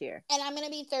 38 this year. And I'm going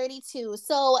to be 32.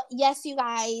 So, yes, you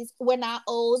guys, we're not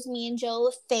old, me and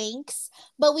Jo, thanks.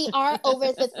 But we are over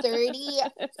the 30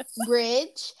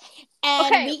 bridge.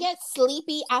 And we get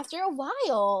sleepy after a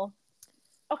while.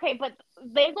 Okay, but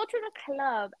they go to the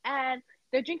club and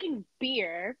they're drinking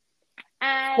beer.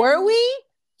 And were we?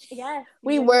 Yes.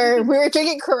 We were. We were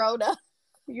drinking Corona.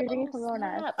 You're drinking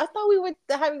Corona. Snap. I thought we were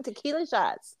having tequila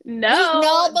shots.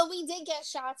 No, but we did get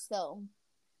shots, though.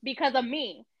 Because of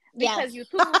me. Because you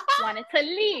two wanted to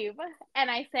leave. And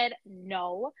I said,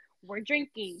 no, we're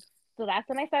drinking. So that's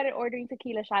when I started ordering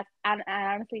tequila shots. And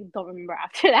I honestly don't remember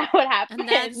after that what happened.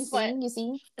 And you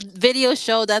see? Video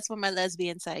show, that's when my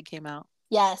lesbian side came out.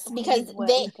 Yes, because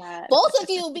both of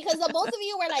you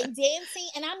were like dancing.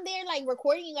 And I'm there like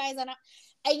recording you guys. And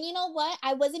you know what?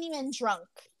 I wasn't even drunk.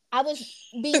 I was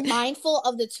being mindful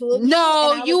of the two of you.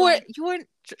 No, you weren't.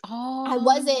 Oh, I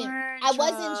wasn't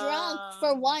drunk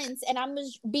for once, and I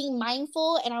was being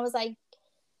mindful, and I was like,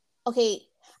 okay.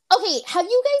 Have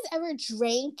you guys ever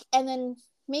drank and then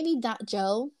maybe not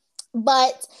Jo,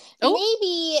 but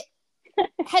maybe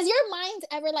has your mind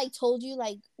ever like told you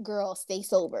like, girl, stay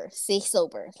sober,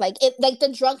 like it, like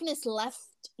the drunkenness left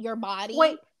your body?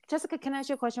 Wait, Jessica, can I ask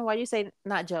you a question? Why do you say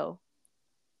not Jo?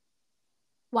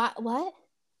 What?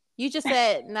 You just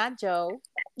said not Jo.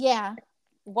 Yeah.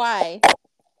 Why?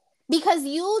 Because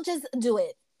you just do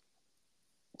it.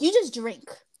 You just drink.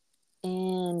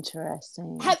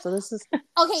 Interesting. So this is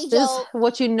okay, this Joe. is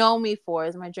what you know me for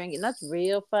is my drinking. That's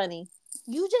real funny.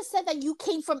 You just said that you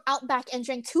came from Outback and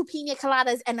drank 2 pina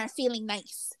coladas and are feeling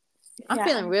nice. I'm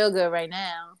feeling real good right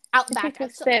now. Outback.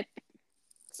 Sip.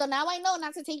 So now I know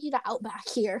not to take you to Outback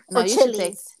here. No, or you Chili's. should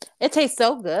take. It tastes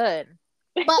so good.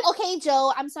 But okay,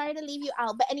 Joe, I'm sorry to leave you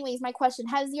out. But anyways, my question: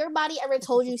 has your body ever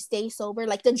told you stay sober?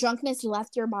 Like the drunkenness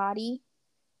left your body,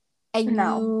 and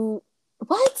you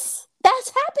what?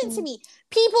 That's happened to me.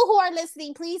 People who are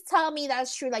listening, please tell me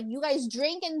that's true. Like you guys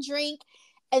drink,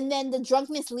 and then the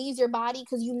drunkenness leaves your body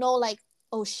because you know, like,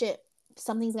 oh shit,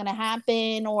 something's gonna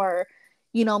happen, or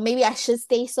you know, maybe I should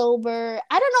stay sober.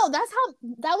 I don't know.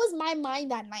 That was my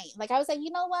mind that night. Like I was like,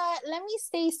 you know what? Let me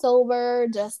stay sober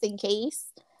just in case.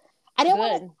 I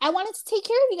wanted to take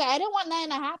care of you guys. I didn't want nothing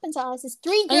to happen to us. It's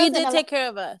 3 girls. And you did take care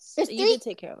of us. You did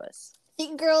take care of us.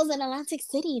 3 girls in Atlantic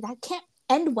City. That can't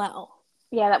end well.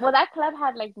 Yeah, that club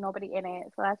had like nobody in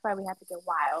it, so that's why we had to get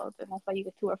wild, and that's why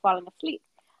you two were falling asleep.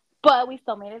 But we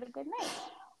still made it a good night.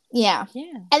 Yeah.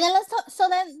 And then let's talk. So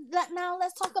then now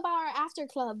let's talk about our after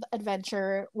club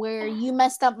adventure where you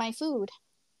messed up my food.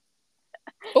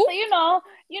 So you know,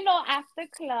 after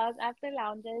clubs, after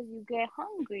lounges, you get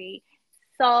hungry.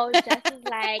 So Jess is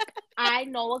like, I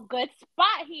know a good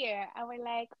spot here, and we're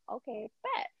like, okay,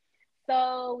 bet.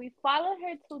 So we followed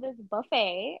her to this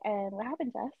buffet, and what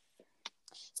happened, Jess?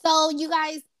 So you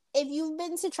guys, if you've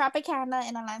been to Tropicana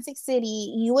in Atlantic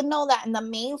City, you would know that in the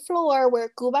main floor where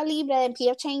Cuba Libre and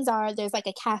P.F. Chang's are, there's like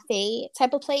a cafe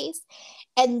type of place.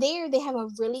 And there they have a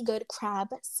really good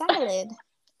crab salad.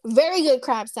 Very good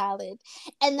crab salad.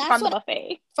 And that's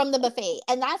from the buffet.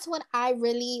 And that's what I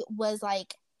really was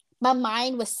like, my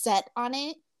mind was set on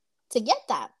it to get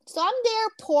that. So I'm there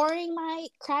pouring my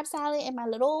crab salad in my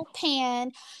little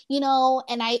pan, and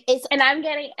I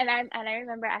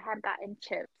remember I had gotten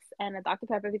chips and a Dr.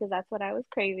 Pepper because that's what I was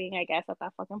craving, I guess, at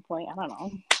that fucking point. I don't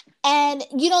know. And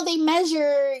they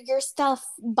measure your stuff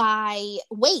by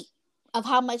weight of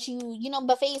how much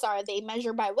buffets are. They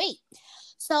measure by weight.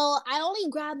 So I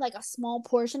only grabbed like a small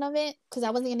portion of it because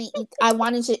I wasn't gonna eat. I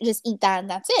wanted to just eat that and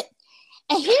that's it.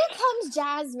 And here comes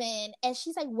Jasmine, and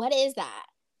she's like, "What is that?"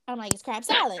 I'm like, "It's crab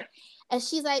salad." And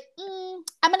she's like,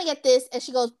 "I'm gonna get this." And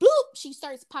she goes, "Bloop!" She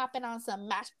starts popping on some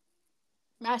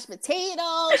mashed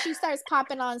potatoes. She starts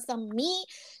popping on some meat.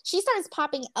 She starts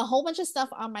popping a whole bunch of stuff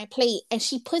on my plate, and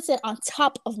she puts it on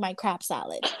top of my crab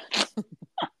salad.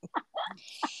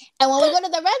 And when we go to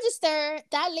the register,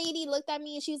 that lady looked at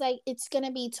me and she's like, "It's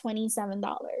gonna be $27.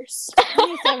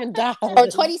 $27 or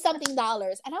 $20-something."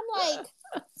 And I'm like,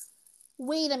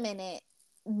 wait a minute,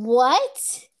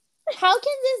 what? How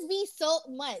can this be so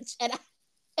much? And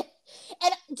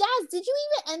Jazz, did you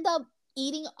even end up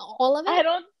eating all of it? I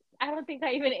don't think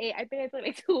I even ate. I think I took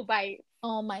like 2 bites.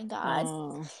 Oh my god.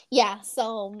 Yeah,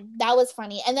 so that was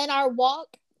funny. And then our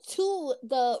walk to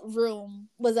the room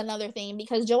was another thing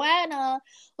because Joanna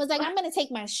was like, "I'm gonna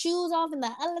take my shoes off in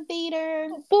the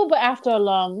elevator." Boo, but after a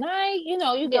long night, you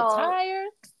get tired.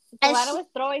 Joanna was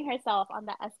throwing herself on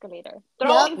the escalator.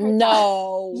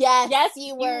 No. Yes,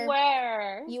 you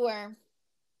were. You were.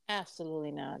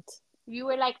 Absolutely not. You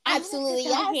were like, absolutely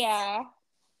yes. Here.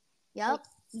 Yep. Like,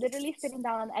 literally sitting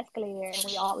down on the escalator, and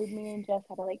me and Jess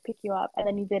had to like pick you up, and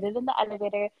then you did it in the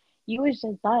elevator. You was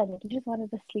just done. You just wanted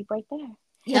to sleep right there.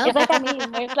 Yep. It's like I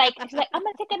mean, where it's like she's like, "I'm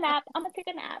gonna take a nap."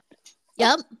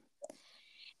 Yep.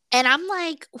 And I'm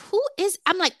like,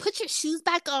 I'm like, "Put your shoes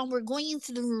back on. We're going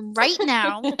into the room right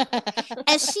now."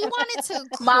 And she wanted to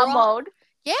crawl. Mom mode.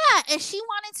 Yeah, and she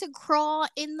wanted to crawl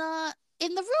in the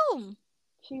room.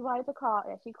 She wanted to crawl.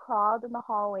 Yeah, she crawled in the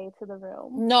hallway to the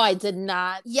room. No, I did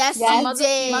not. Yes, you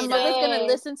did. My mother's gonna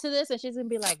listen to this, and she's gonna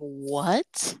be like,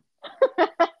 "What?"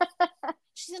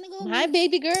 She's gonna go, "Hi,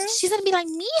 baby girl." She's gonna be like,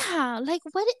 "Mija, like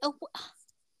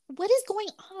what is going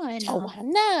on?"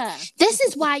 Joanna. This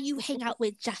is why you hang out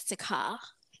with Jessica.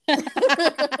 But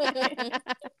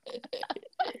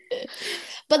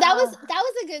that was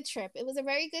a good trip. It was a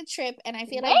very good trip, and I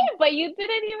feel but you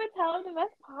didn't even tell them the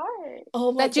best part.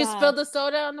 Oh my god! That you spilled the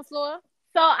soda on the floor.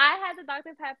 So I had the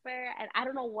Dr. Pepper, and I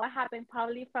don't know what happened.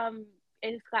 Probably from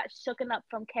it got shooken up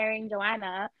from carrying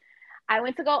Joanna. I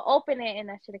went to go open it, and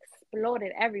that shit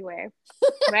exploded everywhere.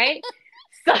 Right?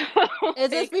 So is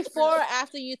this before or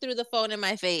after you threw the phone in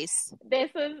my face?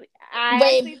 This was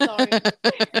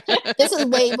This is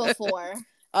way before.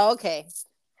 Oh, okay.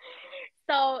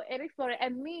 So it exploded,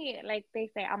 and me, like they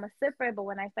say, I'm a sipper, but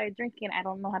when I start drinking, I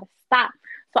don't know how to stop.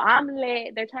 So I'm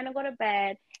lit. They're trying to go to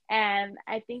bed, and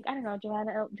I think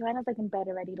Joanna's like in bed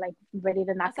already, like ready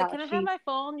to knock out. Can I have my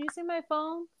phone? You see my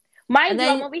phone? Mind you,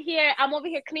 I'm over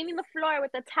here cleaning the floor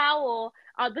with a towel.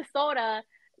 The soda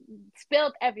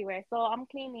spilled everywhere. So I'm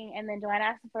cleaning, and then Joanna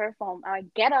asks for her phone. I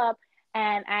get up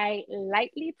and I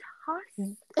lightly toss.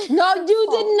 No, you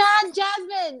did not,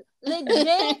 Jasmine.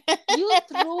 Legit, you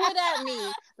threw it at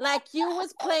me like you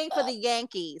was playing for the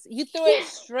Yankees. You threw it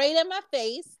straight in my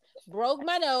face, broke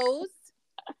my nose.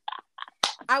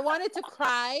 I wanted to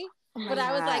cry, but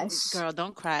I was like, "Girl,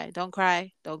 don't cry, don't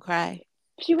cry, don't cry."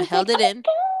 She was held it in.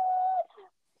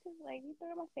 She was like, you threw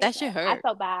it in my face. That shit hurt. I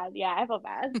felt bad. Yeah, I felt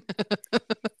bad.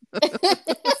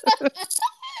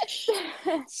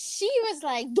 She was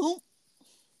like, "Don't."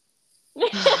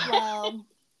 Well,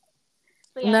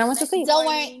 so yeah, went to sleep. Don't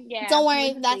worry. Yeah, don't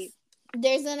worry.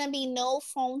 There's gonna be no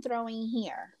phone throwing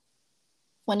here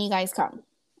when you guys come.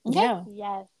 Okay? Yeah.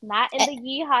 Yes. Not in the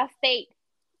Yeehaw state.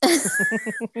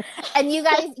 And you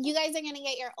guys are gonna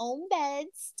get your own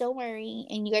beds. Don't worry,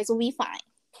 and you guys will be fine.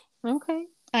 Okay.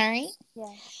 All right.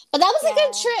 Yeah. But that was a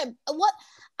good trip. What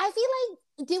I feel like,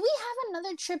 did we have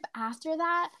another trip after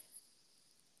that?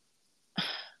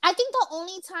 I think the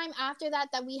only time after that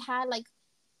we had like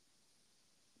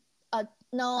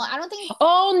no, I don't think.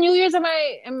 Oh, New Year's in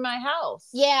my house.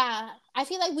 Yeah, I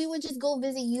feel like we would just go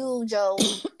visit you, Joe.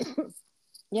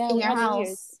 Yeah, in your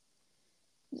house.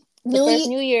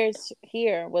 New Year's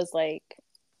here was like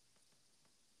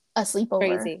a sleepover.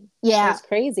 Crazy. Yeah, it was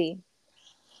crazy.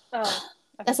 Oh,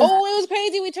 it was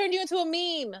crazy. We turned you into a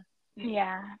meme.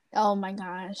 Yeah. Oh my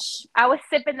gosh. I was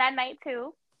sipping that night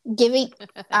too.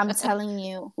 I'm telling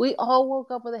you. We all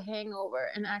woke up with a hangover,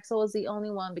 and Axel was the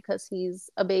only one because he's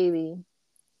a baby.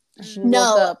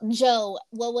 No, Joe,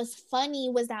 what was funny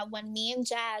was that when me and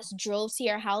Jazz drove to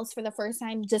your house for the first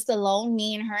time, just alone,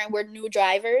 me and her, and we're new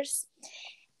drivers,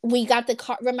 we got the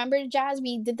car. Remember, Jazz,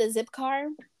 we did the zip car?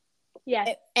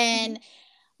 Yeah. And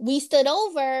we stood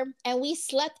over and we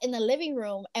slept in the living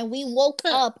room, and we woke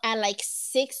up at like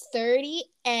 6:30,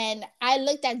 and I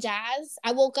looked at Jazz.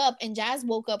 I woke up and Jazz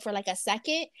woke up for like a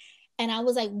second, and I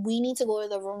was like, we need to go to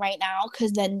the room right now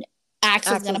because then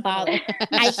Axel's gonna bother.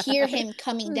 I hear him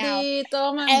coming down.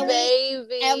 And we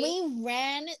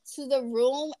ran to the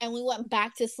room and we went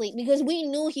back to sleep because we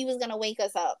knew he was gonna wake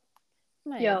us up.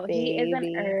 He is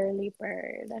an early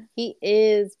bird. He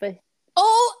is, but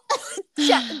oh,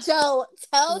 Joe,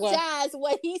 tell Jazz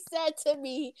what he said to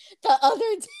me the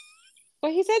other day.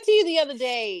 What he said to you the other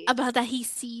day about that he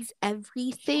sees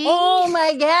everything. Oh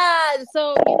my God!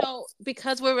 So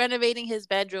because we're renovating his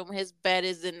bedroom, his bed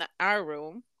is in our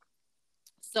room.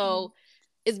 So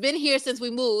it's been here since we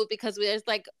moved because there's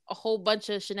like a whole bunch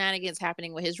of shenanigans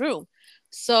happening with his room.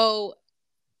 So,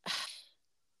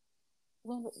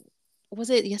 was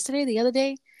it yesterday, the other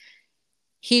day?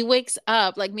 He wakes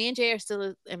up, like me and Jay are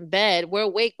still in bed. We're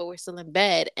awake, but we're still in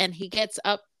bed. And he gets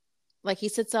up, like he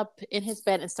sits up in his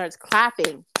bed and starts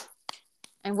clapping.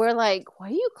 And we're like, why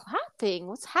are you clapping?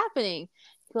 What's happening?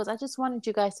 He goes, I just wanted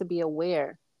you guys to be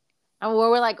aware. And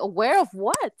we're like, aware of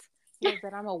what? He goes,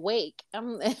 that I'm awake.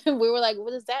 And we were like,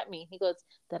 what does that mean? He goes,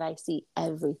 that I see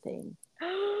everything.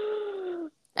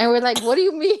 And we're like, what do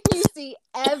you mean you see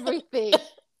everything?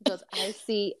 He goes, I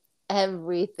see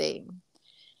everything.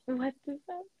 What does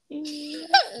that mean?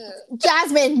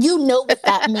 Jasmine, you know what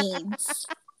that means.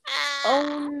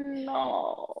 Oh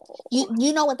no.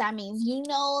 You know what that means. You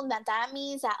know that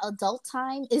means that adult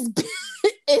time is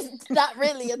not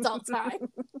really adult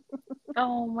time.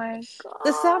 Oh my God.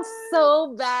 This sounds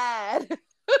so bad.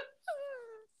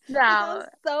 No.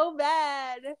 So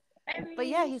bad. But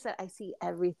yeah, he said, I see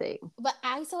everything. But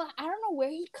I don't know where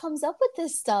he comes up with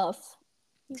this stuff.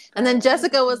 And then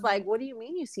Jessica was like, what do you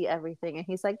mean you see everything? And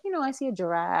he's like, I see a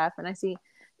giraffe and I see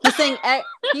he's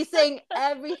saying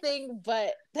everything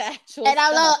but the actual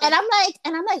stuff. And I'm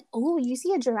like, oh, you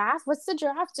see a giraffe? What's the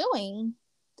giraffe doing?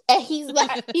 And he's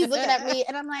looking at me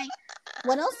and I'm like,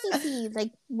 what else do you see?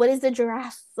 Like, what is the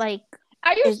giraffe like?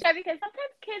 Are you sure? Because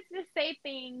sometimes kids just say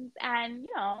things and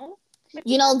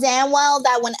you know damn well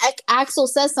that when Axel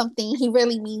says something, he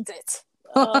really means it.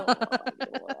 Oh,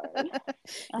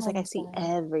 it's like, I see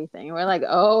everything. We're like,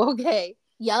 oh, okay.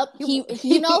 Yep. When he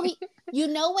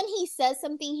says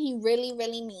something, he really,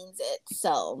 really means it.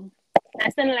 So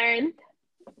lesson learned.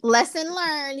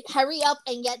 Hurry up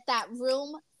and get that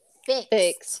room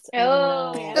fixed.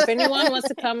 Oh, if anyone wants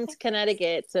to come to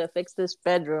Connecticut to fix this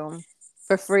bedroom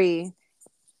for free.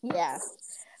 Yeah.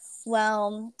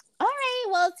 Well, all right.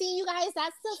 Well, see, you guys,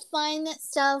 that's the fun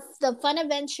stuff, the fun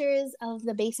adventures of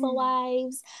the Baseball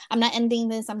Wives. I'm not ending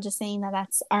this. I'm just saying that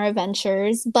that's our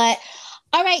adventures. But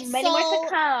all right. Many more to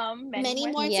come. Many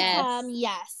more to come.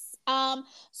 Yes.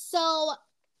 So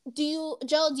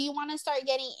Joe, do you want to start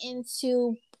getting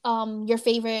into your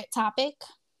favorite topic?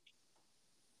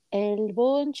 El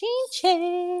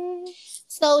Bonchinche.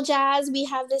 So, Jazz, we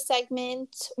have this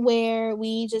segment where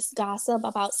we just gossip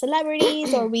about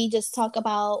celebrities or we just talk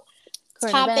about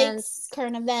current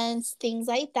events, things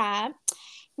like that.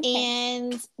 Okay.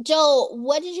 And Joe,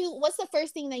 what's the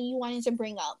first thing that you wanted to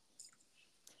bring up?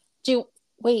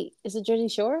 Wait, is it Jersey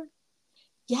Shore?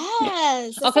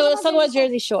 Yes. Okay, let's talk about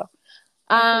Jersey Shore.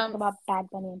 Talk about Bad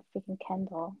Bunny and freaking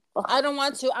Kendall. Ugh. I don't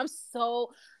want to. I'm so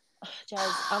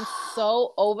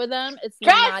over them. It's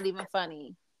not even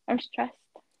funny. I'm stressed.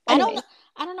 Anyway.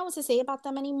 I don't know what to say about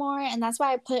them anymore, and that's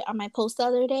why I put on my post the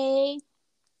other day.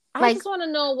 I just want to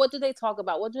know, what do they talk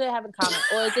about? What do they have in common?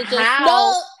 Or is it just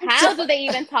how do they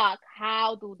even talk?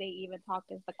 How do they even talk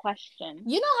is the question.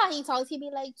 You know how he talks? He'd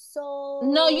be like, so...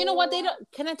 No, you know what? They don't...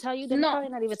 Can I tell you? They're probably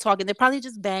not even talking. They're probably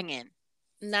just banging.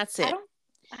 And that's it.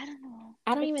 I don't know.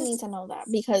 I don't even need to know that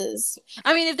because...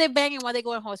 I mean, if they're banging while they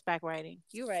go on horseback riding.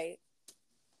 You're right.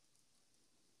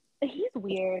 He's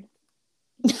weird.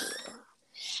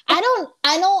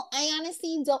 I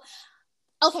honestly don't...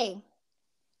 Okay.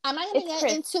 I'm not going to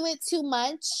get into it too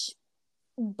much,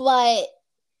 but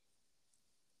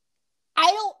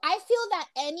I feel that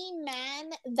any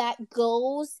man that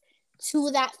goes to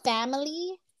that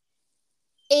family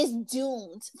is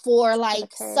doomed for like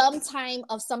some time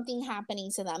of something happening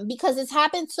to them, because it's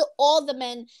happened to all the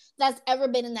men that's ever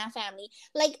been in that family.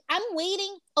 Like, I'm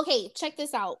waiting. Okay, check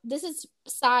this out. This is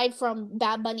aside from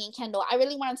Bad Bunny and Kendall. I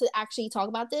really wanted to actually talk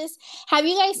about this. Have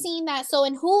you guys seen that? So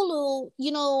in Hulu,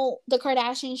 you know, the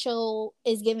Kardashian show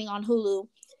is giving on Hulu.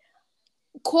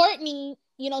 Kourtney,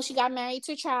 you know, she got married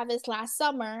to Travis last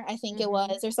summer, I think it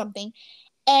was, or something.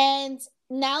 And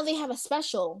now they have a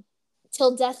special,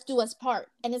 Till Death Do Us Part,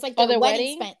 and it's like their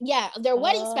wedding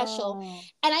special.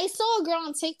 And I saw a girl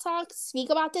on TikTok speak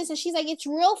about this, and she's like, it's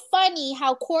real funny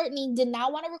how Kourtney did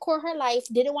not want to record her life,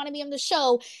 didn't want to be on the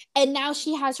show, and now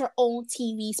she has her own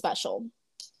TV special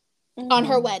on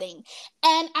her wedding.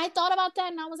 And I thought about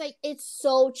that, and I was like, it's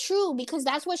so true, because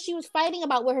that's what she was fighting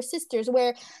about with her sisters,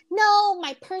 where, no,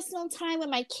 my personal time with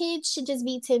my kids should just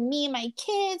be to me and my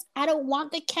kids. I don't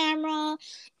want the camera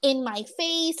in my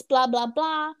face, blah blah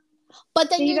blah. But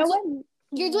then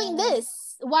you're doing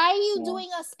this. Why are you doing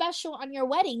a special on your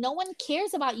wedding? No one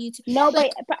cares about you. No,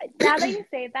 but now that you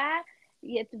say that,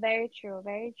 it's very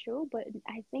true. But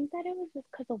I think that it was just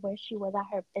because of where she was at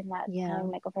her in that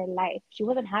time, like, of her life. She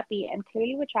wasn't happy, and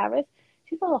clearly with Travis,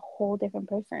 she's a whole different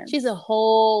person. She's a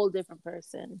whole different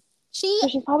person. So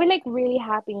she's probably like really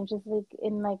happy and just like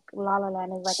in like La La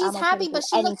Land. Is like, she's happy, but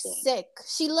she looks sick.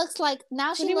 She looks like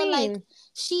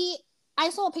I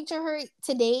saw a picture of her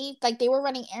today. Like, they were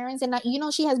running errands, and you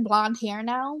know, she has blonde hair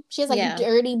now. She has like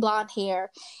dirty blonde hair,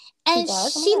 and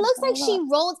she looks like she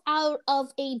rolled out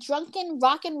of a drunken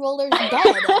rock and roller's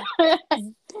bed.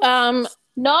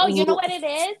 No, you know what it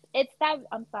is? It's that.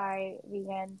 I'm sorry,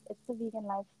 vegan. It's the vegan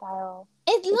lifestyle.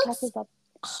 It looks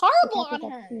horrible on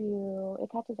her. It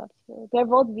catches up to you. They're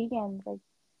both vegans. Like,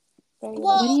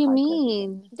 what do you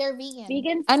mean? They're vegan.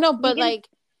 Vegans. I know, but like,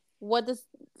 what does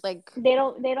like? They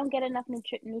don't get enough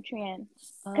nutrients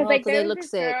because like they look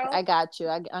sick. Girl. I got you.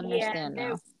 I understand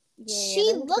now.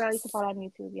 She looks. Girl used to follow on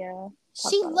YouTube. Yeah.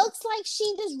 She looks like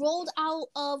she just rolled out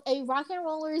of a rock and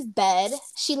roller's bed.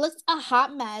 She looks a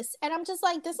hot mess, and I'm just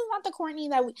like, this is not the Kourtney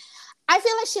that we. I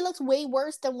feel like she looks way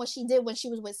worse than what she did when she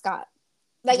was with Scott.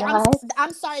 Like,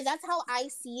 I'm sorry, that's how I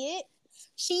see it.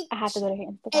 I have to go to her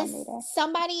Instagram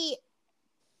later.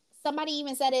 Somebody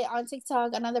even said it on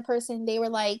TikTok. Another person, they were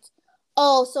like,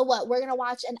 oh, so what? We're going to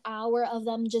watch an hour of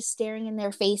them just staring in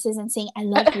their faces and saying, I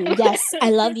love you. Yes, I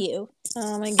love you.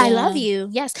 Oh, my God. I love you.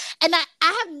 Yes. And I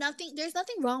have nothing. There's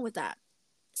nothing wrong with that.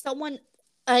 Someone,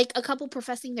 like a couple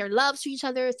professing their love to each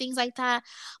other, things like that.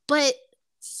 But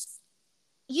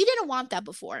you didn't want that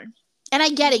before. And I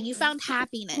get it. You found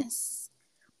happiness.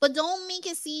 But don't make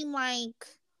it seem like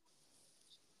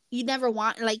you never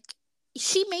want, like,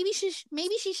 maybe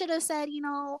she should have said, you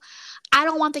know, I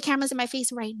don't want the cameras in my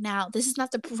face right now. This is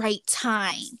not the right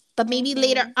time. But maybe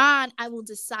later on I will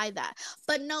decide that.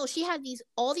 But no, she had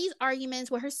all these arguments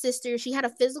with her sister. She had a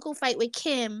physical fight with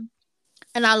Kim.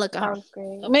 And I look at her.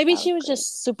 Maybe she was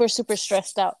just super, super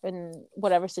stressed out in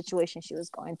whatever situation she was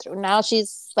going through. Now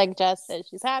she's, like Jess said,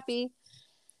 she's happy.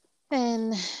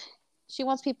 And she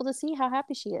wants people to see how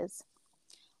happy she is.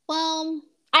 Well,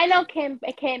 I know Kim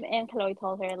and Chloe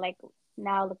told her, like,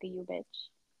 now look at you,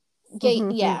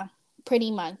 bitch. Yeah,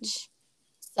 pretty much.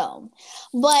 So,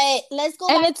 but let's go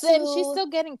and back to... And she's still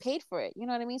getting paid for it. You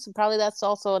know what I mean? So probably that's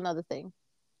also another thing.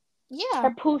 Yeah.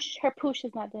 Her poosh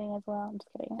is not doing as well. I'm just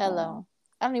kidding. Hello.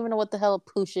 I don't even know what the hell a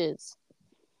poosh is.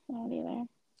 I don't either.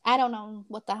 I don't know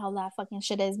what the hell that fucking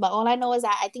shit is, but all I know is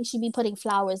that I think she be putting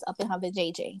flowers up in her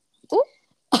vajayjay. Ooh.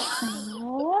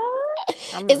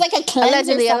 It's like a cleanse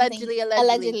or something.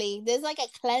 Allegedly. There's like a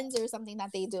cleanse or something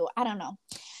that they do. I don't know.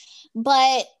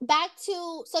 But back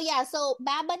to so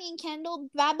Bad Bunny and Kendall.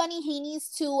 Bad Bunny, he needs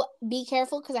to be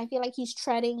careful because I feel like he's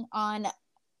treading on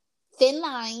thin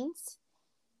lines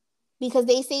because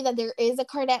they say that there is a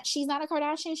Kardashian. She's not a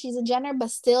Kardashian, she's a Jenner,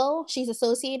 but still she's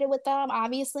associated with them.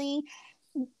 Obviously,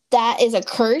 that is a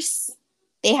curse.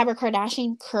 They have a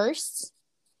Kardashian curse.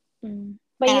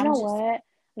 But you know what?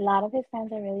 A lot of his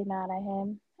fans are really mad at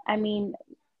him. I mean,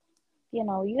 you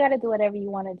know, you got to do whatever you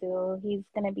want to do. He's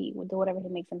gonna do whatever he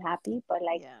makes him happy. But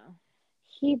like,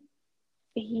 he,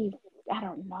 I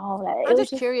don't know. I'm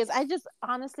just curious. I just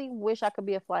honestly wish I could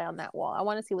be a fly on that wall. I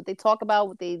want to see what they talk about,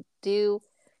 what they do,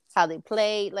 how they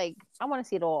play. Like, I want to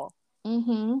see it all.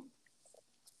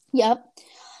 Yep.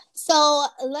 So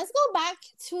let's go back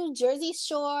to Jersey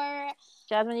Shore.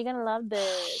 Jasmine, you're gonna love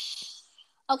this.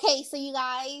 Okay, so you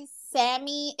guys,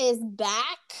 Sammy is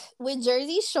back with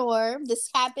Jersey Shore. This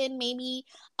happened maybe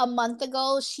a month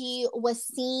ago. She was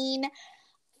seen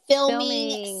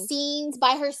filming scenes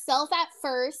by herself at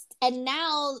first, and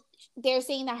now they're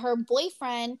saying that her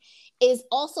boyfriend is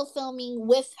also filming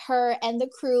with her and the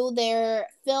crew. They're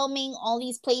filming all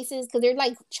these places because they're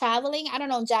like traveling. I don't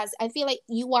know, Jazz. I feel like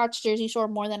you watch Jersey Shore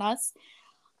more than us.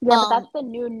 Yeah, but that's the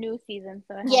new season,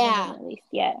 so it hasn't been released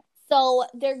yet. So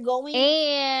they're going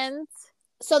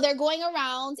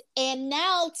around, and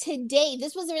now today,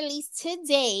 this was released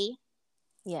today.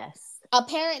 Yes.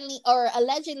 Apparently, or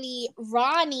allegedly,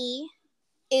 Ronnie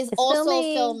is also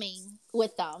filming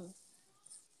with them.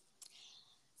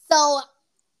 So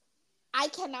I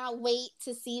cannot wait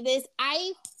to see this.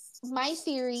 My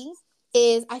theory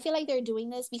is I feel like they're doing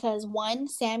this because one,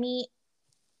 Sammy,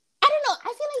 I don't know.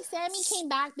 I feel like Sammy came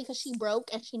back because she broke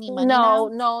and she needs money now.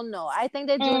 No. I think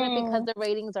they're doing it because the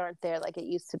ratings aren't there like it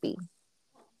used to be.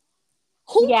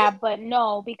 But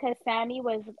no, because Sammy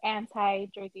was anti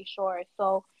Jersey Shore,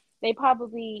 so they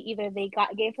probably either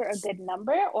gave her a good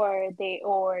number or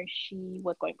she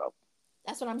was going broke.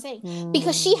 That's what I'm saying.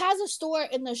 Because she has a store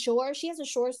in the Shore. She has a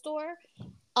Shore store.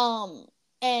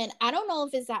 And I don't know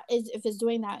if it's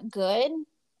doing that good.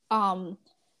 But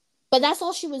that's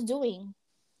all she was doing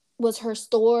was her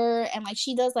store, and like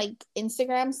she does like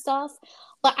Instagram stuff.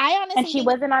 But I honestly, and she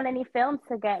wasn't on any films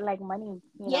to get like money.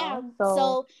 You know?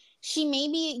 So she may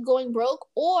be going broke,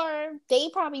 or they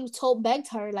probably begged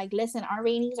her like, listen, our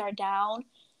ratings are down,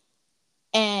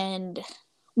 and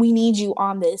we need you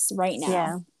on this right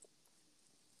now.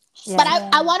 Yeah. But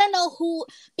I want to know who,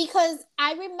 because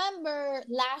I remember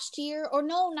last year, or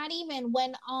no, not even,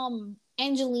 when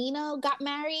Angelina got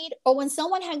married, or when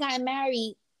someone had gotten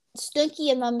married, Snooki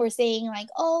and them were saying like,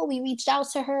 oh, we reached out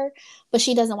to her, but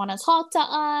she doesn't want to talk to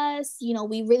us. You know,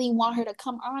 we really want her to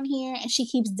come on here, and she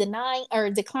keeps declining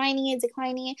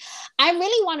it. I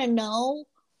really want to know,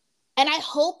 and I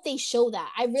hope they show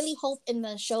that. I really hope in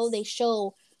the show they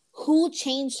show who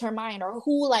changed her mind or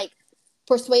who like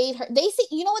persuade her. They say,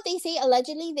 you know what they say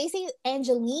allegedly? They say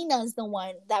Angelina's the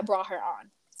one that brought her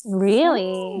on.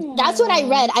 Really? That's what I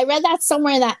read. I read that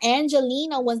somewhere, that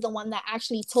Angelina was the one that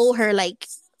actually told her like,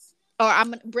 or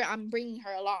I'm bringing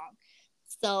her along.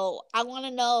 So I want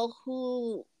to know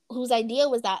whose idea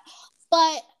was that. But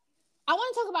I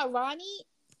want to talk about Ronnie.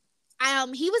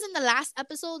 He was in the last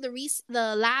episode,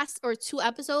 the last or two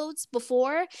episodes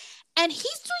before, and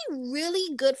he's doing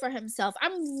really good for himself.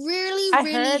 I'm really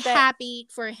happy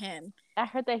for him. I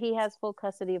heard that he has full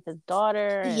custody of his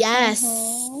daughter. Yes.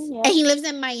 And he lives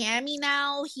in Miami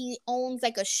now. He owns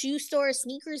like a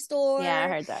sneaker store. Yeah, I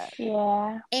heard that.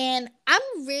 Yeah. And I'm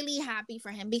really happy for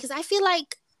him because I feel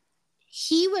like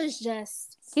he's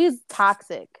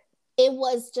toxic. It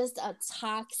was just a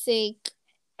toxic.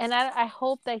 And I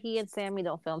hope that he and Sammy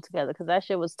don't film together because that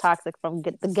shit was toxic from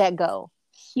the get-go.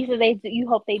 You said you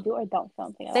hope they do or don't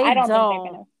film together? I don't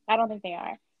think they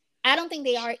are. I don't think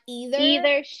they are either.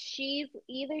 Either she's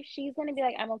gonna be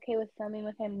like, I'm okay with filming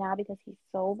with him now because he's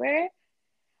sober,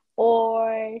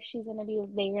 or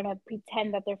they're gonna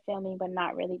pretend that they're filming but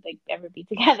not really like ever be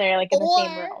together like in the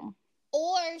same room.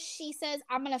 Or she says,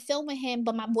 I'm gonna film with him,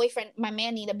 but my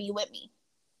man need to be with me.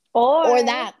 Or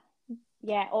that.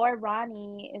 Yeah, or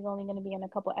Ronnie is only gonna be in a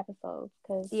couple episodes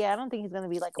because I don't think he's gonna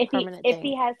be like a permanent thing. If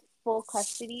he has full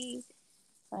custody,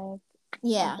 like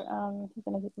he's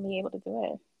gonna be able to do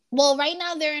it. Well, right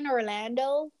now they're in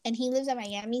Orlando and he lives in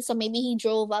Miami, so maybe he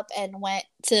drove up and went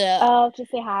to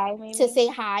say hi, maybe. To say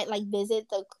hi, like visit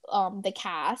the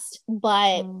cast.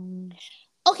 But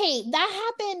okay,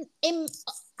 that happened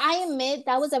I admit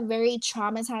that was a very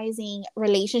traumatizing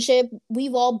relationship.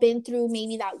 We've all been through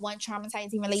maybe that one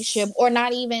traumatizing relationship, or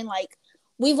not even like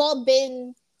we've all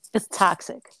been It's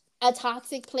toxic. a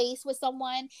toxic place with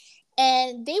someone.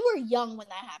 And they were young when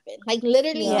that happened. Like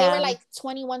literally they Yeah. were like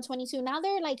 21, 22. Now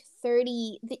they're like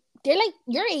 30. They're like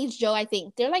your age, Joe, I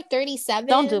think. They're like 37.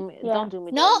 Don't do me. Yeah. Don't do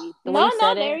me. No. dirty. The way you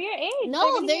said they're it. your age.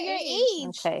 No, they're your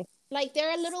age. Okay. Like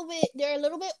they're a little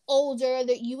bit older.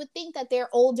 That you would think that they're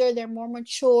older, they're more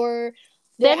mature.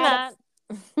 They're not.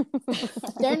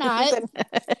 They're not.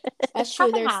 That's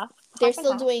true. Half and half. They're Half and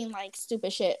still half. doing like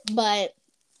stupid shit. But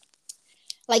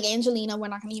like Angelina, we're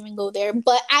not gonna even go there.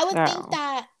 But I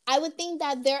would think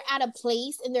that they're at a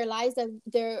place in their lives that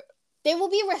they will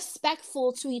be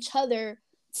respectful to each other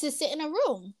to sit in a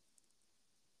room.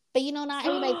 But you know, not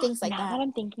everybody thinks like now that. that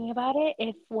I'm thinking about it,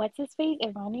 if what's his face,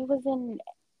 if Ronnie was in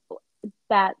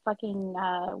that fucking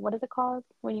what is it called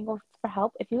when you go for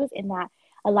help? If he was in that,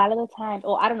 a lot of the times,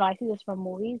 I don't know, I see this from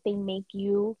movies, they make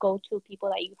you go to people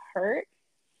that you hurt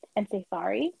and say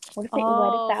sorry. What if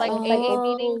that like was AA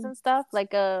meetings and stuff,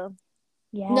 like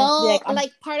No,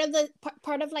 like part of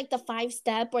like the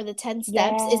 5-step or the 10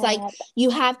 steps is like you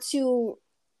have to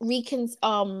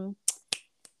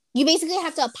you basically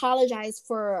have to apologize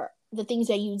for the things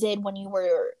that you did when you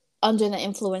were under the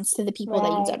influence to the people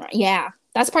that you done right. Yeah,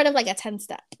 that's part of like a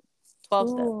 10-step,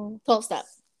 12-step.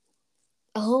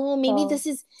 Oh, maybe this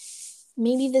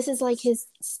is like his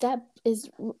step is.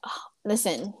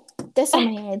 Listen, there's so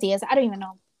many ideas. I don't even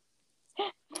know.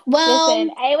 Well,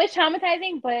 listen, it was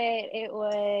traumatizing, but it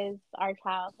was our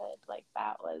childhood. Like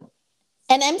that was.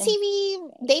 And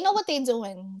MTV, they know what they're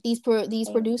doing. These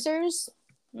producers.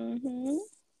 Mm-hmm.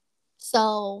 So,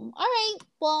 all right.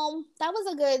 Well, that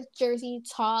was a good Jersey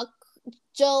talk.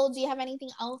 Joe, do you have anything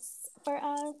else for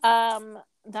us?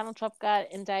 Donald Trump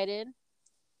got indicted.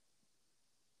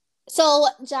 So,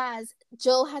 Jazz,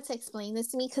 Joe had to explain this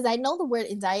to me because I know the word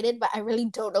indicted, but I really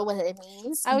don't know what it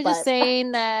means. I was just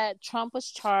saying that Trump was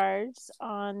charged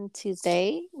on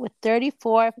Tuesday with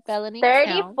 34 felony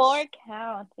counts. 34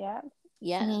 counts, yeah.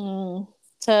 Yeah. Mm.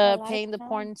 To paying the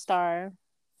porn star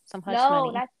some hush money.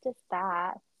 No, not just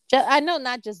that. I know,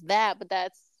 not just that, but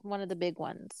that's one of the big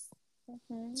ones.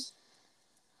 Mm-hmm.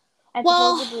 And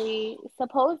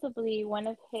supposedly one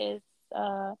of his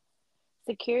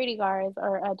security guards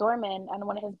or a doorman on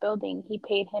one of his buildings, he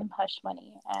paid him hush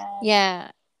money. And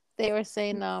yeah, they were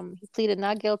saying he pleaded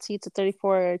not guilty to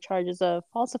 34 charges of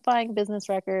falsifying business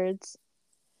records,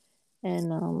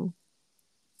 and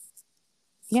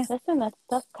yeah. Listen, that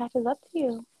stuff catches up to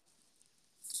you.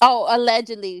 Oh,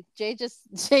 allegedly. Jay just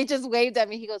waved at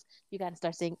me. He goes, "You got to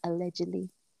start saying allegedly."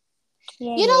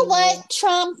 Yeah, you know what,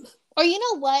 Trump, or you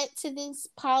know what, to this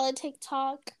politic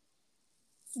talk,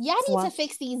 y'all need to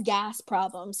fix these gas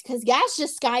problems because gas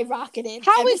just skyrocketed.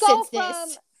 How we go from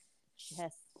yes?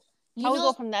 How we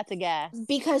go from that to gas?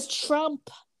 Because Trump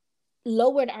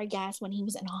lowered our gas when he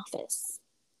was in office.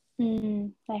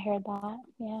 I heard that.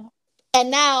 Yeah. And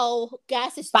now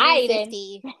gas is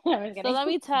 $3.50.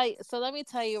 So let me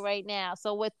tell you right now.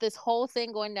 So with this whole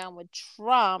thing going down with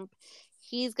Trump,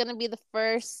 he's gonna be the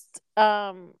first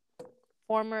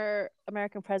former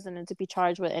American president to be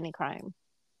charged with any crime.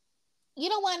 You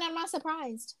know what? I'm not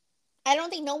surprised. I don't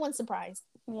think no one's surprised.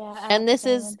 Yeah. And this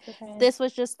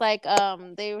was just like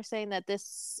they were saying that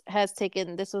this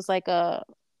was like a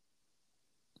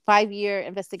 5-year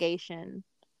investigation.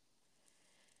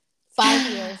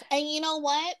 5 years. And you know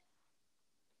what?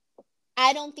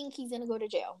 I don't think he's gonna go to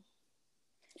jail.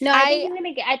 No, I think he's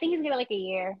gonna get like a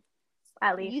year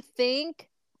at least. You think?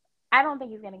 I don't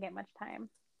think he's gonna get much time.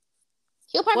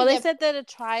 He'll probably they said that a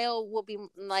trial will be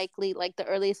likely, like the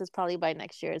earliest is probably by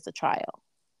next year is a trial.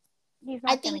 He's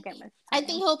not gonna get much time. I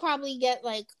think he'll probably get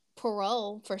like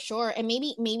parole for sure, and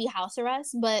maybe house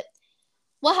arrest. But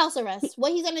what house arrest?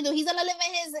 What he's gonna do? He's gonna live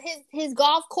in his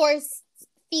golf course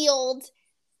field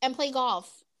and play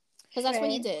golf because that's what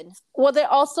he did. Well, they're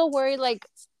also worried, like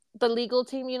the legal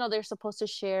team. You know, they're supposed to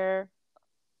share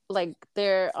like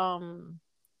their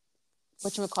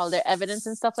their evidence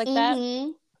and stuff like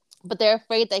that. But they're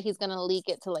afraid that he's gonna leak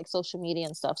it to like social media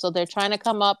and stuff. So they're trying to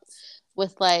come up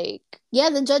with like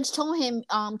the judge told him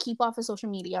keep off of social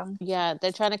media. Yeah,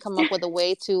 they're trying to come up with a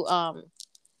way to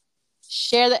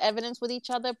share the evidence with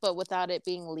each other, but without it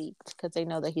being leaked because they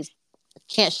know that he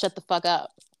can't shut the fuck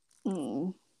up.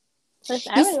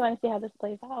 Listen, I really want to see how this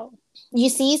plays out. You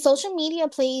see, social media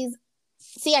plays.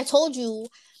 See, I told you.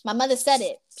 My mother said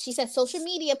it. She said social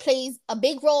media plays a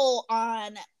big role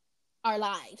on our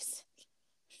lives.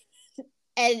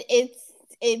 And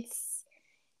it's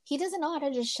he doesn't know how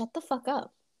to just shut the fuck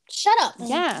up. Shut up.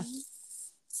 Yeah.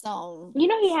 So you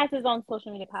know he has his own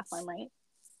social media platform, right?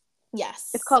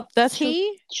 yes, It's called Does Truth.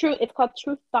 he? It's called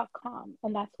Truth.com,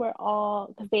 and that's where all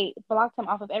because they blocked him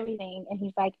off of everything, and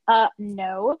he's like,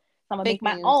 no, I'm gonna Fake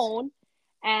make my news. own,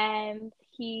 and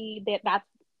that's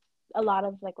a lot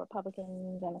of like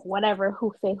Republicans and whatever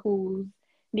who say who's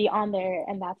be on there,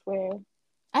 and that's where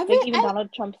even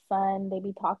Donald Trump's son, they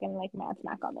be talking like mad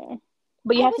smack on there,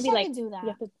 but you have to be like, could do that. you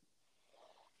have to.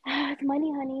 It's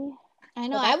money, honey. I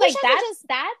know. But I wish I could just.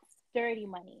 That's dirty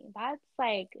money. That's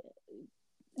like.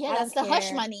 Yeah, that's the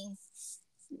hush money.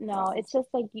 No, it's just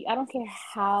like I don't care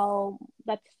how.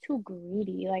 That's too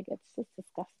greedy. Like it's just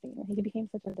disgusting. He became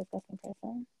such a disgusting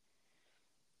person.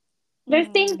 There's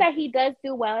things that he does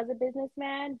do well as a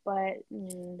businessman, but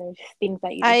there's things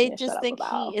that you just need to shut up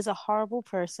about. He is a horrible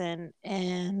person,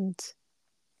 and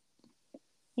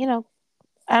you know,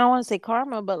 I don't want to say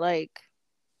karma, but like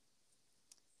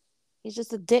he's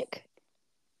just a dick.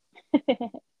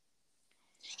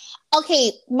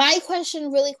 Okay, my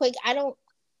question really quick.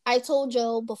 I told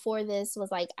Joe before this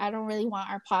was like, I don't really want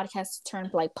our podcast to turn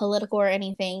like political or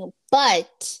anything,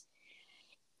 but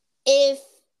if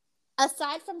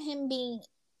aside from him being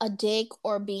a dick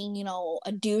or being,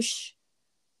 a douche,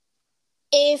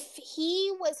 if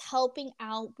he was helping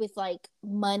out with like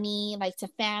money, like to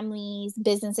families,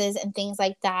 businesses, and things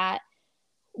like that,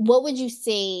 what would you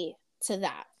say to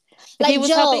that? Like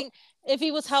If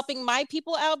he was helping my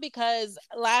people out, because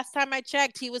last time I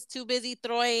checked, he was too busy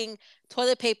throwing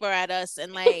toilet paper at us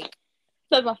and like.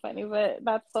 That's not funny, but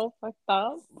that's so fucked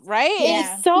up. Right?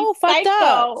 Yeah. It's so fucked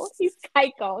up. He's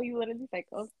psycho. He's literally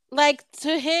psycho. Like,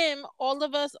 to him, all the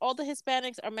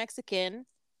Hispanics are Mexican,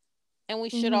 and we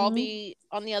should all be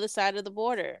on the other side of the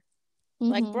border.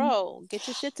 Like, bro, get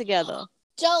your shit together.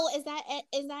 Joe, is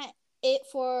that it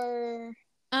for...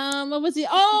 What was he?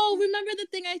 Oh, remember the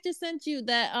thing I just sent you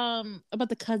that about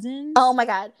the cousins? Oh my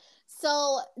God.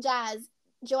 So, Jazz,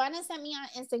 Joanna sent me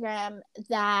on Instagram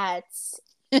that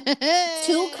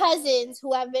 2 cousins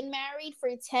who have been married for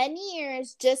 10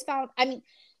 years just found,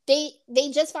 they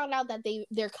just found out that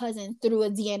they're cousins through a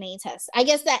DNA test. I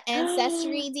guess that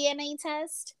Ancestry DNA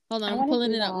test. Hold on, I'm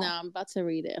pulling it up now. I'm about to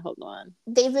read it. Hold on.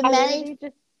 They've been married.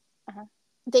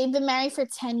 They've been married for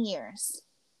 10 years.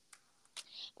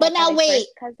 But now wait,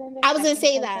 I was gonna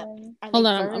say that. Hold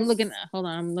on,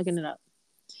 I'm looking it up.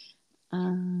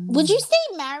 Would you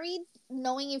stay married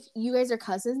knowing if you guys are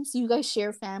cousins? You guys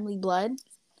share family blood?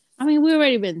 I mean, we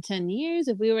already been 10 years.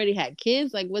 If we already had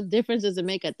kids, like, what difference does it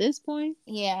make at this point?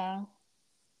 Yeah.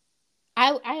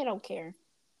 I don't care.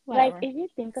 Whatever. Like, if you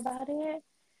think about it,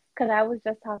 because I was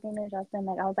just talking to Justin,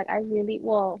 like, I was like, I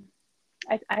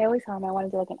always tell him I want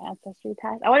to do, like, an ancestry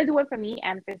test. I want to do one for me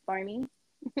and for me.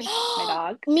 My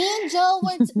dog. Me and Joe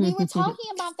we were talking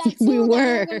about that too. We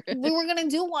were gonna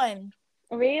do one.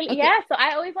 Really? Okay. Yeah. So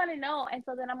I always want to know, and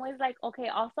so then I'm always like, okay.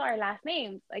 Also, our last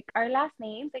names, like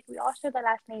we all share the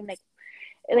last name,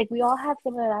 like we all have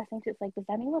similar last names. It's like, does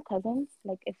that mean we're cousins?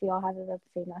 Like, if we all have the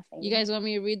same last name. You guys want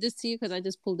me to read this to you because I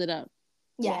just pulled it up.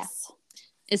 Yes. Yeah.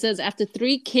 It says after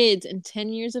 3 kids and 10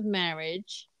 years of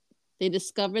marriage, they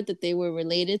discovered that they were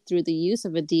related through the use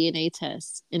of a DNA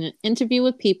test. In an interview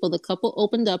with People, the couple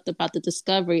opened up about the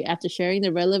discovery after sharing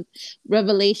the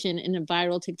revelation in a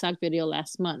viral TikTok video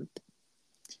last month.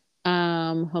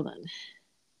 Hold on.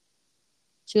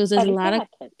 She goes, there's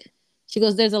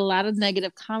a lot of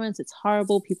negative comments. It's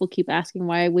horrible. People keep asking,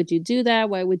 why would you do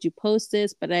that? Why would you post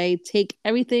this? But I take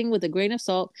everything with a grain of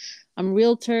salt. I'm a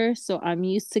realtor, so I'm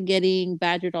used to getting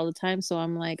badgered all the time. So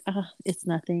I'm like, it's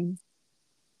nothing.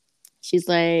 She's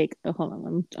like, oh, hold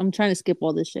on. I'm trying to skip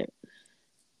all this shit.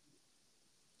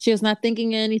 She was not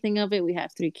thinking anything of it. We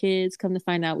have 3 kids. Come to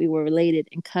find out we were related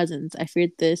and cousins. I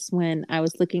feared this when I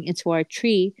was looking into our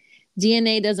tree.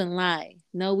 DNA doesn't lie.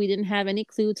 No, we didn't have any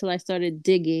clue till I started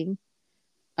digging.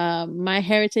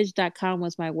 MyHeritage.com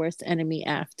was my worst enemy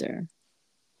after.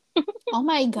 Oh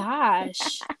my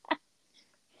gosh.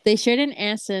 They shared an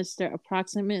ancestor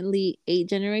approximately 8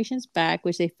 generations back,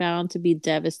 which they found to be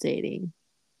devastating.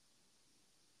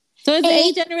 So it's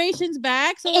 8 generations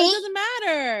back, so it doesn't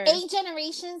matter. 8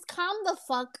 generations, calm the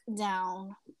fuck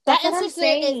down. That ancestor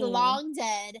is long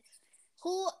dead.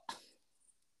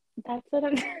 That's what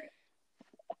I'm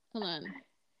Hold on.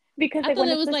 Because I thought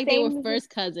it was like they were first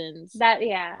cousins.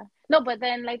 No, but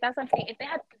then like that's what I'm saying. If they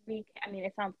had 3, I mean,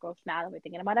 it sounds gross now that we're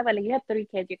thinking about it, but like you have 3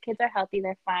 kids, your kids are healthy,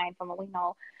 they're fine from what we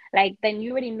know. Like then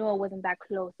you already knew it wasn't that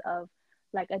close of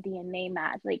like a DNA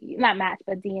match, like not match,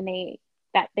 but DNA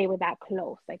that they were that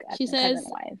close. Like she says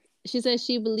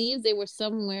she believes they were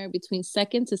somewhere between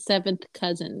 2nd to 7th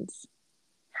cousins.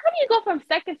 How do you go from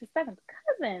 2nd to 7th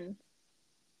cousins?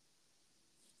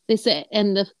 They said,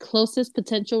 and the closest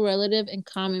potential relative in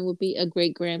common would be a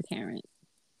great grandparent.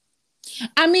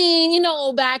 I mean,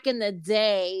 back in the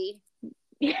day,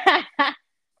 Yeah.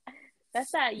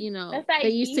 That's that. they That's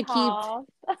that used to keep.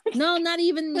 No, not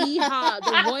even yeehaw.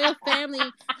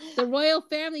 The royal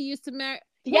family used to marry.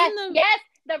 Yes, yes.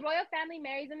 The royal family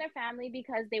marries in their family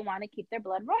because they want to keep their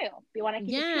blood royal. They want to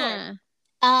keep it pure.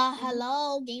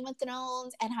 Hello, Game of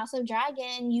Thrones and House of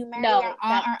Dragon. You marry your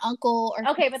aunt or uncle or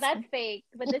okay, but that's fake.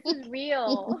 But this is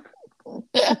real. I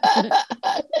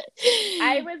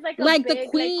was like the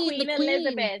Queen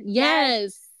Elizabeth.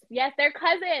 Yes, they're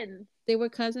cousins. They were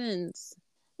cousins.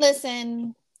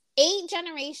 Listen, 8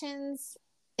 generations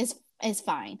is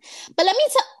fine, but let me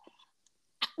tell.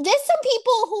 There's some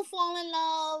people who fall in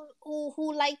love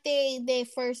who like their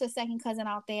first or second cousin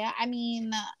out there. I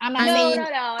mean, I'm not saying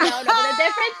no. But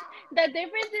the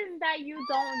difference is that you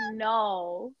don't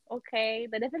know. Okay,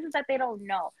 the difference is that they don't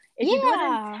know. If you do it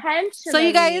intentionally. So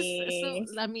you guys,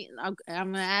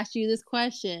 I'm gonna ask you this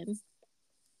question.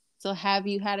 So have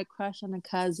you had a crush on a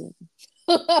cousin?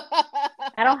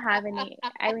 I don't have any.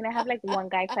 I mean, I have like one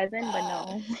guy cousin, but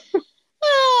no.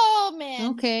 Oh man.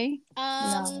 Okay.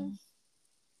 No.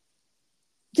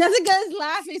 Jessica is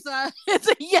laughing, so it's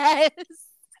a yes.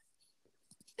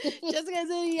 Jessica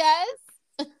said yes.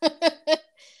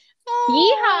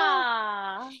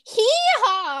 Yeehaw!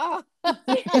 Yeehaw!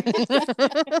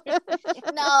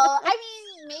 No, I mean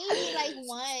maybe like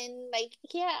one. Like,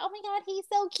 yeah, oh my god, he's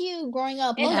so cute. Growing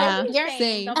up, you're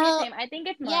same. Don't be same. I think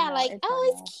it's normal. Yeah, like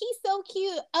he's so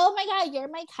cute. Oh my god, you're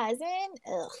my cousin.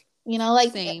 Ugh.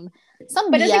 Like same. Some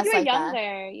but BS it's like you're like younger.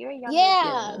 That. You're younger.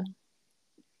 Yeah.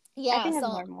 I think it's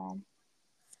normal.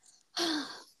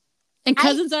 And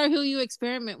cousins are who you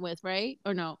experiment with, right?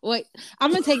 Or no? Wait, I'm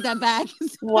gonna take that back.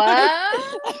 What?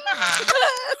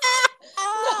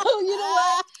 No, you know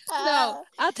what? No,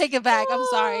 I'll take it back. I'm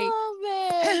sorry. Oh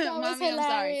man, that Mommy, I'm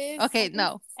sorry. Okay,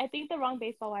 no. I think the wrong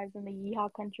baseball wives in the yeehaw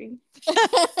country.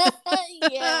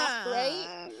 Yeah,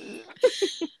 right.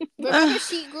 Remember,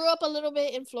 she grew up a little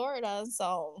bit in Florida,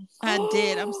 so I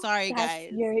did. I'm sorry, guys.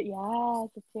 It's your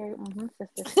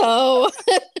sister. So, all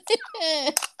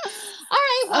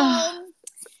right, well,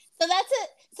 so that's it.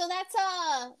 So that's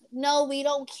no, we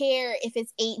don't care if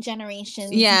it's 8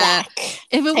 generations back.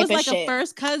 If it was like a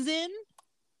first cousin,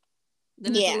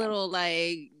 then it's a little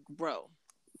like, bro.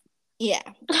 Yeah,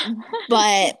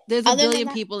 but there's a billion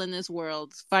people in this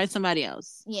world. Find somebody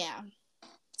else. Yeah.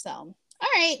 So, all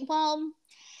right. Well,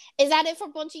 is that it for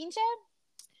Ponchincha?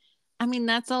 I mean,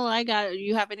 that's all I got.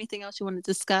 You have anything else you want to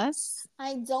discuss?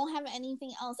 I don't have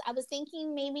anything else. I was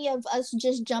thinking maybe of us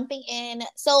just jumping in.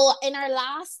 So in our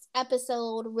last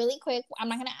episode, really quick, I'm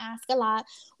not going to ask a lot.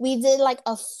 We did like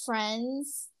a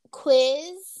friends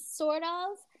quiz, sort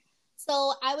of.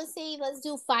 So I would say let's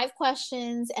do 5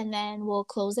 questions and then we'll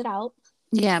close it out.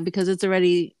 Yeah, because it's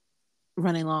already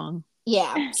running long.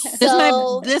 Yeah.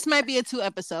 This might be a 2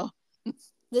 episode.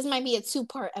 This might be a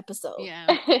 2-part episode. Yeah.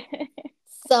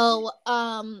 So,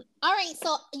 all right.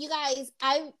 So you guys,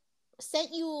 I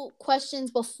sent you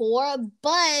questions before,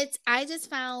 but I just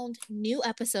found new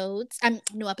questions.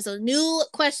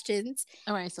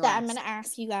 All right. So that I'm going to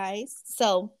ask you guys.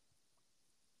 So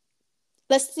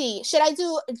let's see. Should I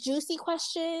do juicy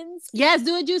questions? Yes,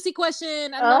 do a juicy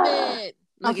question. I love it.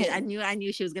 Look, okay. I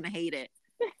knew she was going to hate it.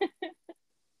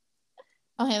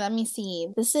 Okay, let me see.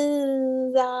 This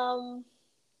is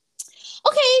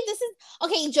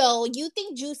okay, Joe, you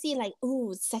think juicy like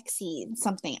ooh, sexy,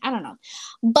 something. I don't know.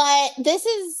 But this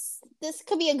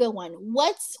could be a good one.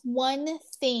 What's one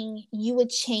thing you would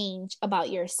change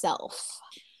about yourself?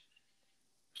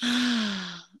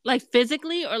 Like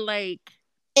physically or like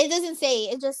it doesn't say.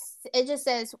 It just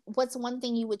says what's one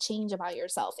thing you would change about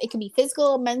yourself. It could be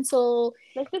physical, mental.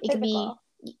 It could be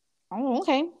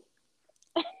okay.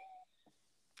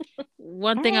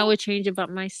 One thing I would change about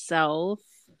myself.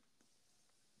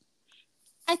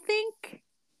 I think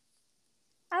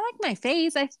I like my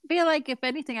face. I feel like if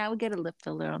anything, I would get a lip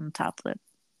filler on the top lip.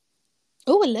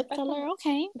 Oh, a lip filler.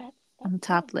 Okay. On the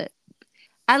top lip.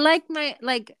 I like my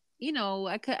I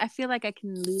feel like I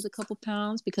can lose a couple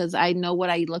pounds because I know what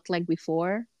I looked like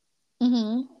before.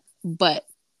 Mm-hmm. But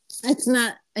it's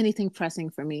not anything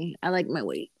pressing for me. I like my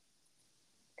weight.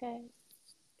 Okay.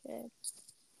 Good.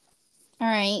 All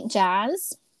right,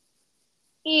 Jazz.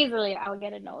 Easily, I would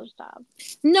get a nose job.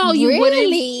 No, you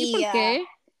really? Wouldn't. Okay.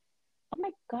 Oh my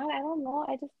god, I don't know.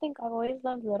 I just think I've always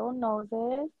loved little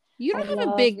noses. You don't have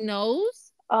a big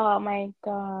nose. Oh my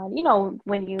god! You know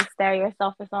when you stare at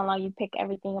yourself for so long, you pick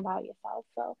everything about yourself.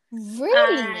 So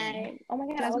really, oh my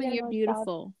god, Jasmine, you're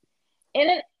beautiful. In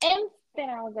an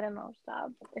instant, I will get a nose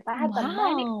job if I had the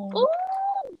money. Ooh.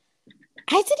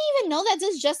 I didn't even know that.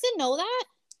 Does Justin know that?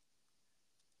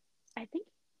 I think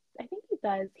he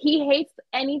does. He hates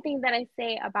anything that I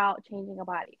say about changing a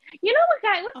body. You know what's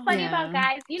funny about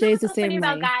guys? You know Jay's what's the so funny same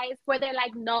about way. guys where they're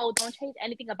like, no, don't change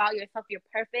anything about yourself. You're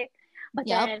perfect. But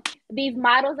Yep. then these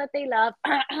models that they love,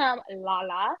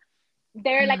 Lala,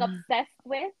 they're like obsessed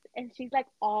with, and she's like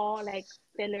all like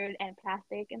fillered and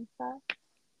plastic and stuff.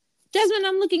 Jasmine,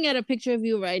 I'm looking at a picture of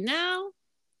you right now.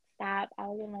 Stop. I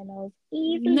was in my nose.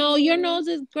 Easy. No, your nose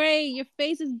is great. Your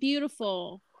face is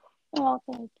beautiful. Oh,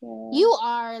 thank you. You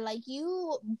are like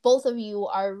both of you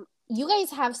are. You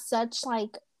guys have such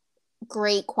like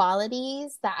great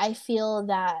qualities that I feel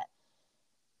that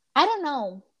I don't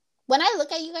know. When I look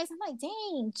at you guys, I'm like,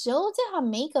 dang, Joe did her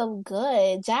makeup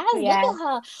good. Jazz, look at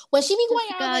her. When she be going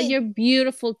out with, you're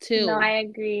beautiful too. No, I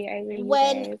agree.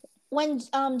 When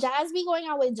Jazz be going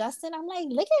out with Justin, I'm like,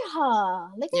 look at her.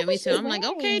 Look at me what too. she's I'm wearing.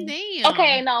 like, okay, damn.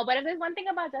 Okay, no, but if there's one thing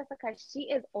about Jessica, she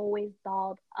is always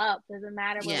dolled up. Doesn't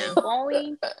matter where we're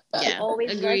going. She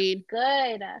always looks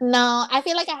good. No, I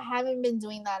feel like I haven't been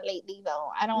doing that lately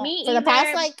though. I don't. Me for either. The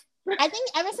past like, I think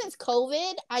ever since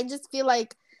COVID, I just feel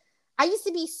like I used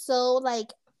to be so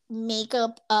like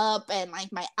makeup up and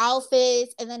like my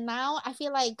outfits, and then now I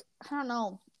feel like I don't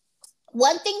know.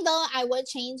 One thing though I would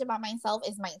change about myself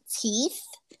is my teeth,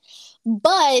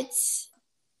 but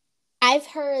I've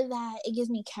heard that it gives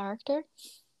me character.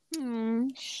 But I'm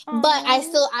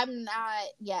not.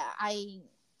 Yeah, I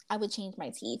would change my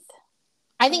teeth.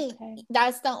 I think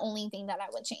that's the only thing that I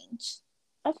would change.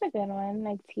 That's a good one.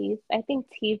 Like teeth. I think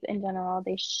teeth in general,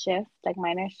 they shift. Like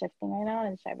mine are shifting right now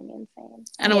and it's driving me insane.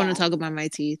 I don't want to talk about my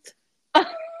teeth.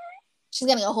 She's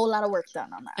getting a whole lot of work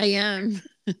done on that. I am.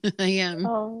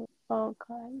 Oh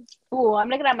God. Oh, I'm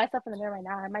looking at myself in the mirror right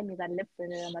now. I might need that lip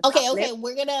filler. Okay.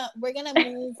 We're gonna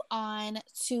move on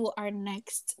to our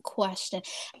next question.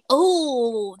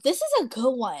 Oh, this is a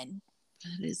good one.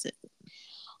 What is it?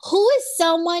 Who is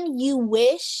someone you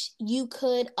wish you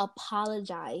could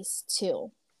apologize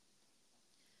to?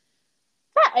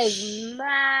 That is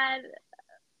mad.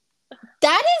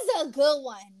 That is a good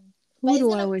one. Who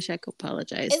do I wish I could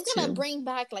apologize to? It's gonna bring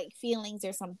back like feelings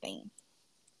or something.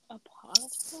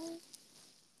 Apologize?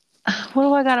 What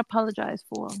do I gotta apologize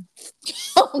for?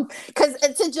 Because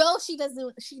to Joe, she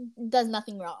does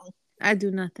nothing wrong. I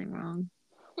do nothing wrong.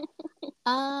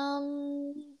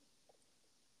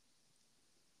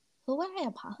 Who would I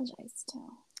apologize to?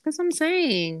 That's what I'm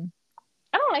saying.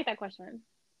 I don't like that question.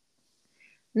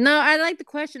 No, I like the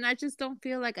question. I just don't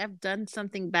feel like I've done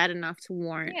something bad enough to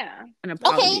warrant an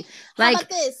apology. Okay, how about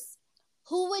this?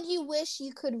 Who would you wish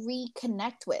you could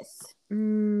reconnect with?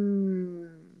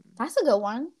 That's a good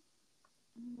one.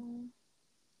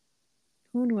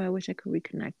 Who do I wish I could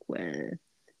reconnect with?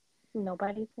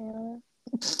 Nobody's saying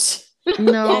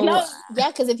No. Yeah,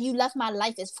 because if you left my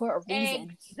life, it's for a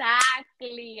reason.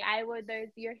 Exactly.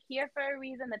 You're here for a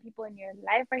reason. The people in your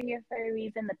life are here for a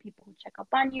reason. The people who check up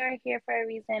on you are here for a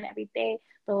reason. Every day,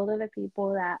 those are the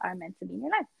people that are meant to be in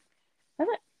your life.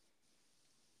 That's it.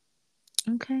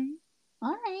 Okay.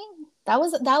 All right. That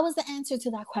was the answer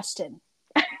to that question.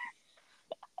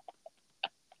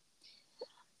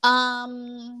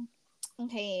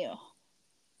 Okay.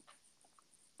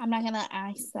 I'm not gonna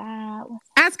ask that.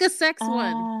 Ask a sex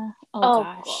one. Oh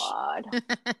gosh. God.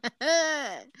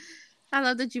 I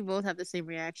love that you both have the same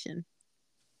reaction.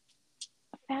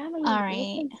 Family. All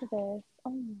right. To this. Oh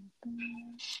my God.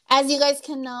 As you guys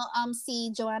can know,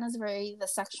 see, Joanna's the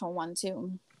sexual one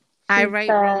too. I write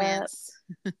romance.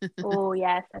 Oh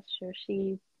yes, that's true.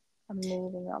 She's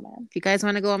amazing romance. If you guys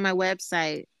want to go on my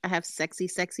website, I have sexy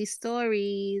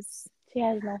stories. She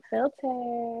has no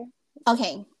filter.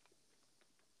 Okay.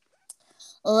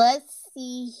 Let's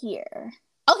see here.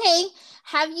 Okay.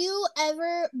 Have you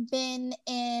ever been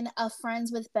in a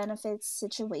friends with benefits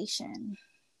situation?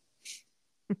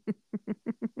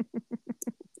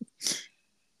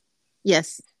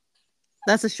 Yes.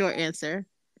 That's a short answer.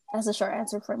 That's a short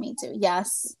answer for me too.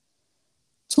 Yes.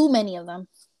 Too many of them.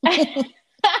 I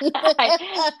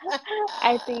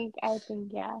think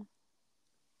yeah.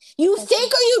 You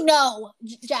think or you know,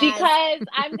 Jazz? Because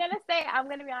I'm gonna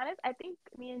be honest, I think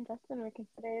me and Justin were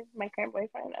considered, my current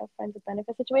boyfriend, a friends with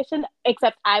benefit situation,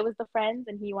 except I was the friends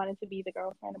and he wanted to be the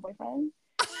girlfriend and boyfriend.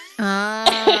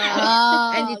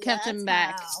 And you kept him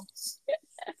back.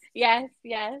 Yes.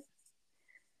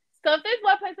 So if there's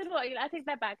one person who, I take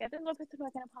that back. If there's one person who I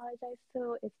can apologize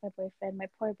to, it's my boyfriend, my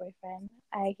poor boyfriend.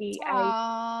 I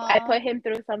put him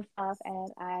through some stuff,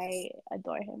 and I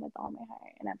adore him with all my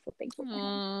heart, and I'm so thankful for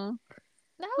him.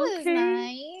 That was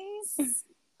nice.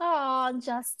 Oh,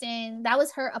 Justin, that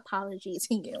was her apology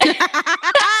to you.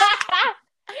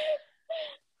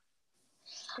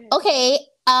 Okay.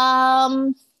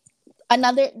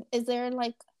 Another. Is there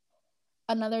like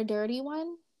another dirty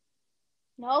one?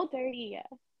 No dirty.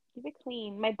 Keep it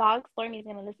clean. My dog Stormy's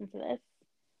gonna listen to this.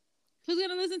 Who's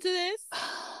gonna listen to this?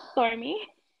 Stormy.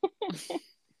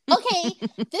 Okay,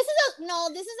 this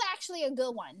is actually a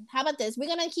good one. How about this? We're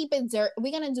gonna keep it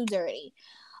we're gonna do dirty.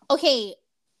 Okay.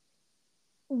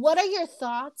 What are your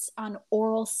thoughts on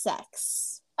oral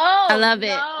sex? Oh, I love no.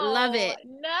 it. Love it.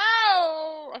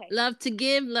 No. Okay. Love to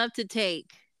give, love to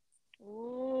take.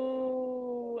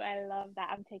 Ooh, I love that.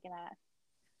 I'm taking that.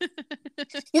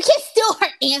 You can't steal her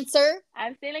answer.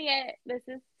 I'm stealing it. This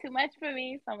is too much for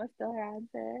me, so I'm gonna steal her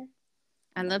answer.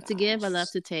 I love to give, I love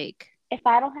to take. If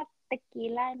I don't have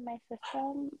tequila in my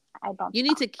system, I don't. You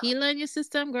need tequila in your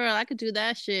system, girl. I could do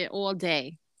that shit all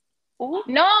day. Ooh.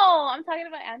 No, I'm talking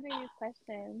about answering these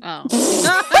questions. Oh.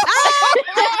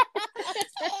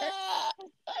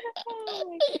 Oh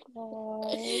my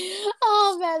god.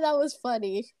 Oh man, that was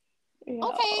funny. Yeah.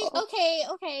 Okay.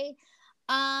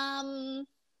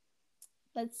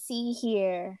 Let's see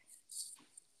here.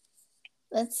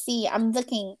 Let's see. I'm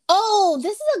looking. Oh,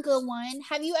 this is a good one.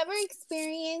 Have you ever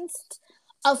experienced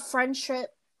a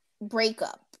friendship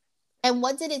breakup? And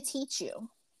what did it teach you?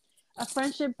 A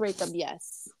friendship breakup,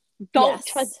 yes. Don't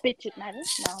trust bitches, man.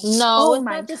 No, it's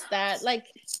not just that. Like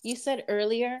you said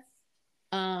earlier,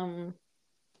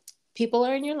 people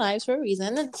are in your lives for a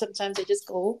reason, and sometimes they just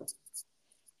go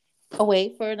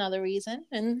away for another reason,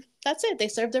 and that's it. They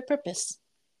serve their purpose.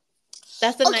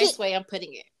 That's the nice way I'm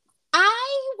putting it.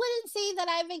 I wouldn't say that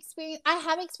I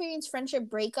have experienced friendship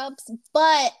breakups,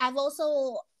 but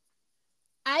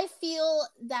I feel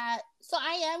that, so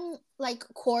I am like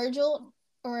cordial,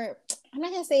 or I'm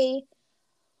not gonna say,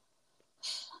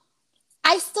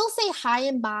 I still say hi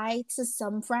and bye to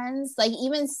some friends. Like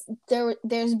even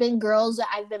there's been girls that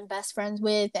I've been best friends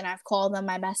with, and I've called them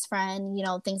my best friend,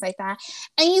 things like that.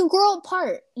 And you grow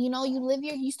apart, you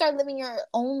start living your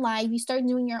own life, you start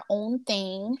doing your own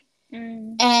thing.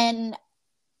 And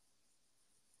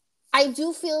I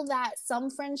do feel that some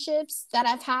friendships that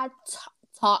I've had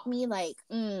taught me like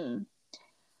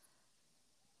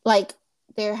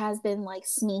there has been like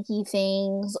sneaky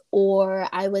things, or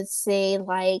I would say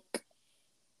like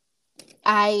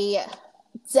I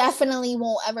definitely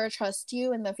won't ever trust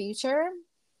you in the future.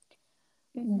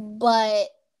 But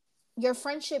your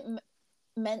friendship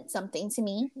meant something to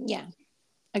me. Yeah,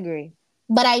 agree.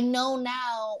 But I know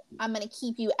now I'm gonna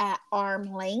keep you at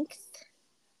arm length.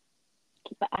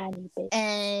 Keep an eye on you,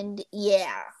 and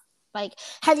yeah, like,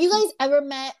 have you guys ever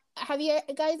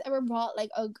brought like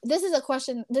this is a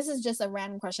question, this is just a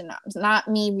random question, not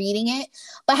me reading it,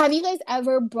 but have you guys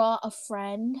ever brought a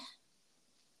friend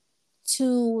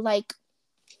to like,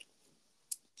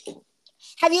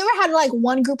 have you ever had like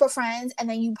one group of friends and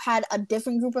then you had a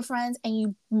different group of friends and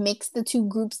you mixed the two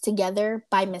groups together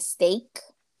by mistake?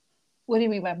 What do you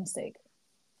mean by mistake?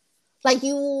 Like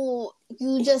you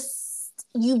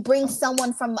bring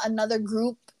someone from another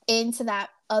group into that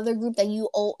other group that you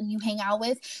hang out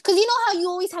with, because you know how you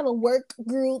always have a work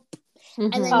group,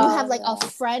 and then you have like a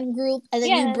friend group, and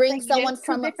then you bring like someone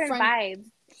from a different vibes.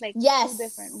 Like, yes,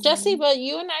 different. Jessie, but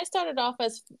you and I started off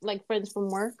as like friends from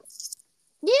work.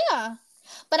 Yeah,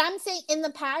 but I'm saying in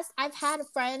the past I've had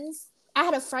friends. I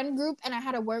had a friend group and I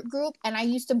had a work group, and I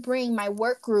used to bring my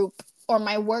work group or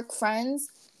my work friends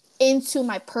into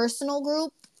my personal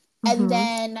group, and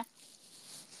then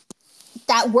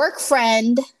that work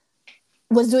friend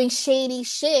was doing shady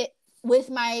shit with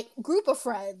my group of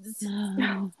friends.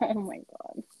 Oh my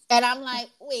god. And I'm like,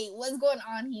 wait, what's going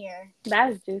on here?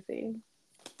 That's juicy.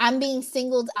 I'm being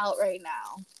singled out right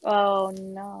now. Oh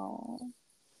no.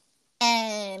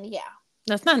 And yeah.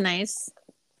 That's not nice.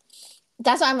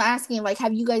 That's why I'm asking, like,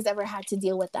 have you guys ever had to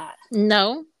deal with that?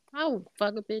 No. I would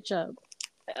fuck a bitch up.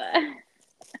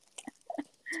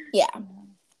 Yeah.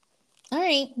 All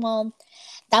right. Well,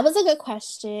 that was a good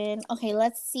question. Okay,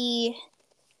 let's see.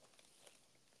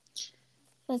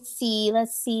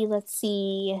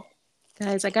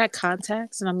 Guys, I got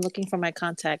contacts and I'm looking for my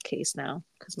contact case now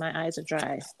because my eyes are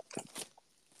dry.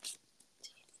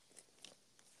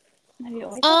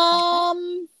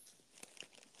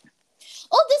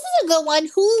 Oh, this is a good one.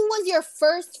 Who was your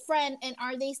first friend, and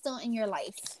are they still in your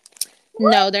life?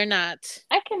 What? No, they're not.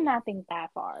 I cannot think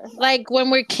that far. Like when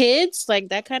we're kids, like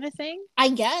that kind of thing? I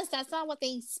guess that's not what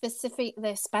they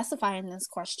specify in this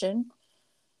question.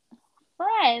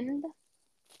 Friend.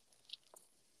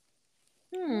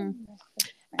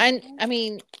 I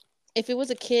mean, if it was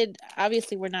a kid,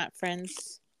 obviously we're not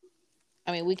friends.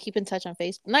 I mean, we keep in touch on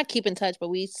Facebook. Not keep in touch, but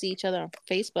we see each other on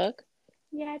Facebook.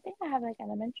 Yeah, I think I have like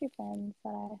elementary friends that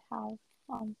I have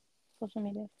on social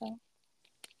media. So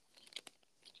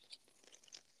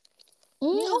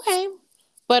Yeah, okay.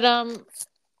 But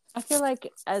I feel like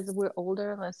as we're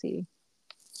older, let's see.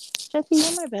 Jesse,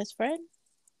 you're my best friend.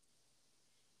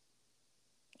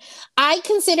 I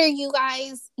consider you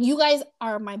guys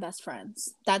are my best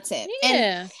friends. That's it.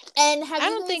 Yeah. And have I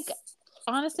you don't guys, think,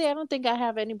 honestly, I don't think I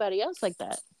have anybody else like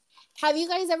that. have you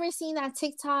guys ever seen that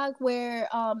TikTok where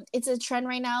it's a trend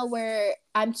right now where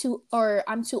I'm too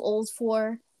old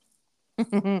for?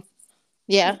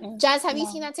 Yeah. Jazz, have you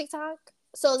No. seen that TikTok?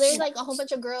 So there's No. like a whole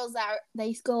bunch of girls that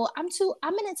they go, I'm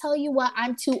gonna tell you what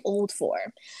I'm too old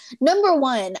for. Number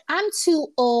one, I'm too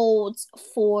old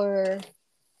for,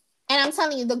 and I'm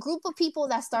telling you, the group of people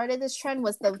that started this trend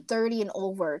was the 30 and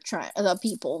over trend of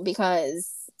people,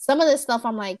 because some of this stuff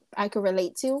I'm like I could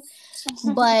relate to.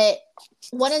 But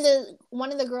one of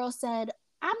the girls said,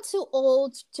 I'm too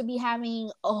old to be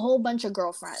having a whole bunch of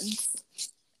girlfriends.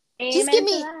 Just give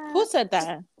me, who said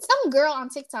that? Some girl on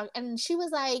TikTok, and she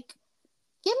was like,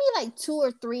 give me like 2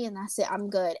 or 3 and that's it, I'm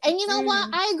good. And you know what?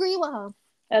 I agree with her.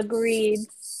 Agreed.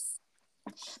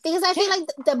 Because I feel like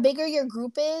the bigger your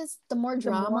group is, the more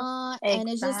drama. And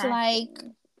it's just like,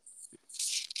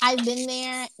 I've been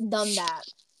there, done that.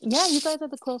 Yeah, you guys are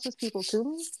the closest people to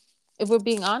me, if we're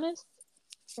being honest.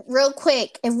 Real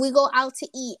quick, if we go out to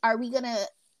eat, are we going to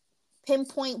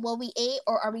pinpoint what we ate,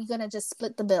 or are we going to just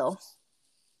split the bill?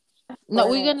 No,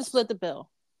 we're going to split the bill.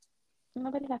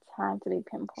 Nobody got time to be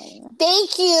pinpointing.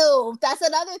 Thank you. That's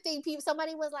another thing. People,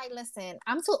 somebody was like, listen,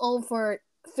 I'm too old for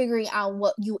figuring out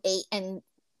what you ate and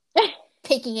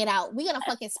picking it out. We're gonna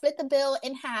fucking split the bill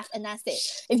in half, and that's it.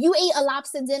 If you ate a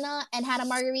lobster dinner and had a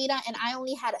margarita and I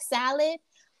only had a salad,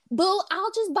 boo,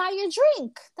 I'll just buy your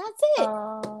drink. That's it.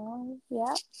 Oh,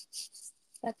 yeah.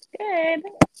 That's good.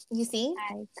 You see?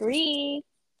 I agree.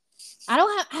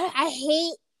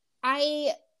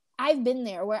 I've been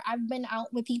there where I've been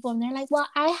out with people and they're like, well,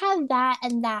 I have that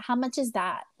and that. How much is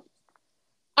that?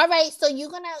 All right, so you're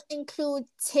gonna include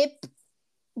tip,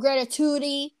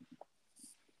 gratuity,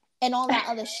 and all that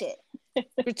other shit.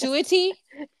 Gratuity?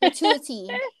 Gratuity.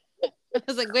 I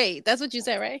was like, wait, that's what you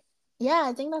said, right? Yeah,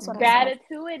 I think that's what Gratitude.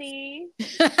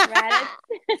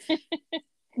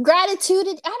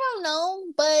 Gratitude. I don't know,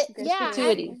 but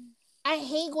Gratuity. yeah, I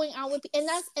hate going out with, and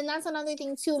that's another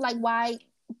thing too. Like, why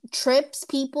trips,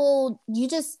 people, you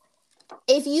just,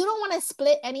 if you don't want to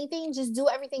split anything, just do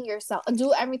everything yourself.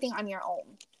 Do everything on your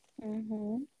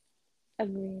own.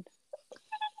 Agreed.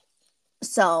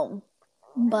 So,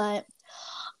 but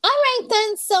all right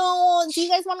then. So, do you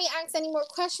guys want me to ask any more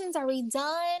questions? Are we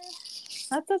done?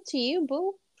 That's up to you,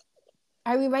 boo.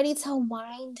 Are we ready to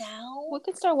wind down? We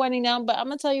can start winding down, but I'm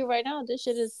gonna tell you right now, this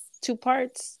shit is 2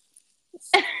 parts.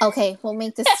 Okay, we'll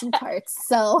make this 2 parts.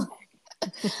 So,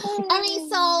 I mean,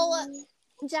 so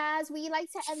Jazz, we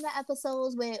like to end the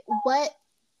episodes with, what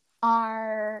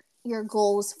are your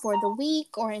goals for the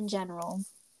week or in general?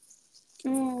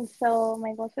 So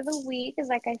my goals for the week is,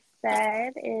 like I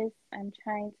said, is I'm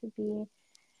trying to be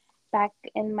back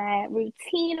in my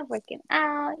routine of working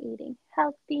out, eating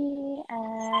healthy,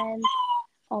 and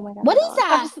oh my god, what is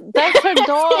that? That's her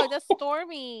dog. That's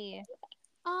Stormy.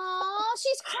 Oh,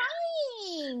 she's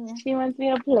crying. She wants me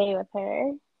to play with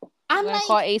her. I'm like,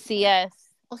 call ACS.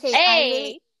 Okay,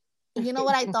 hey. You know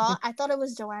what I thought? I thought it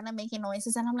was Joanna making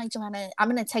noises, and I'm like, Joanna, I'm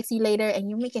gonna text you later, and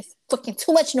you're making fucking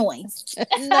too much noise.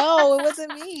 No, it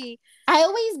wasn't me. I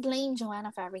always blame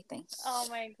Joanna for everything. Oh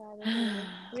my god,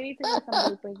 we need to do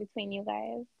some bloopers between you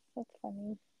guys. That's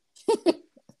funny.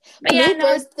 But yeah,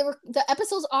 no, the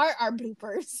episodes are our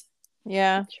bloopers.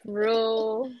 Yeah,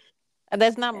 true.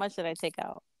 There's not much that I take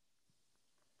out.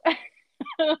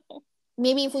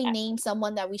 Maybe if we name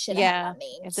someone that we should have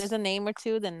names. If there's a name or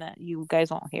two, then you guys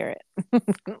won't hear it.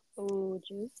 Ooh,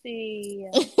 juicy.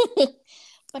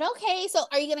 But okay, so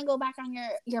are you gonna go back on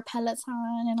your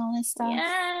Peloton and all this stuff?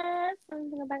 Yes,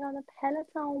 I'm gonna go back on the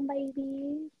Peloton,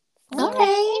 baby.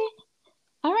 Okay.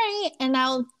 All right. And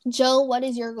now, Joe, what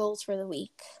is your goals for the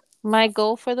week? My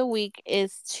goal for the week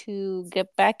is to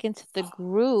get back into the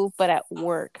groove, but at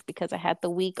work, because I had the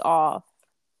week off.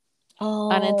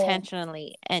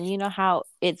 Unintentionally, and you know how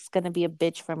it's gonna be a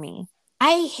bitch for me.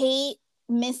 I hate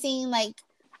missing, like,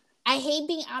 I hate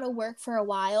being out of work for a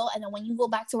while, and then when you go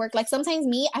back to work, like, sometimes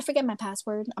I forget my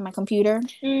password on my computer.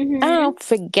 I don't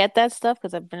forget that stuff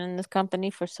because I've been in this company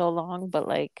for so long, but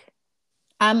like,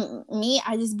 I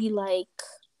just be like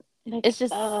it's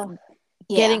just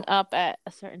getting up at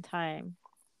a certain time,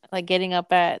 like getting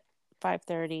up at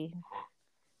 5:30.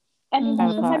 And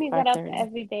sometimes you get up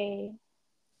every day.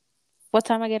 What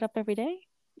time I get up every day?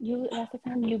 That's the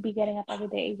time you be getting up every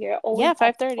day. You're always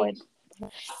 5:30.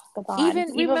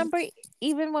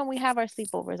 Even when we have our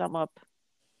sleepovers, I'm up.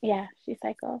 Yeah, she's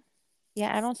psycho.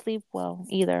 Yeah, I don't sleep well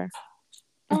either.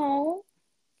 Oh,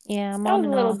 Yeah, I'm that on was a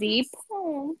and little off. deep.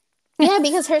 Oh. Yeah,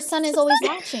 because her son is always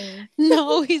watching.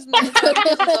 No, he's not. It's not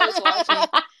because he's always watching.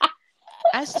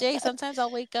 Ask Jay. Sometimes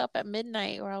I'll wake up at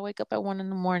midnight or I'll wake up at 1 in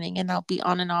the morning and I'll be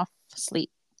on and off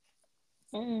sleep.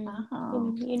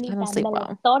 Oh. You I need don't that sleep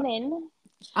well. melatonin.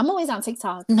 I'm always on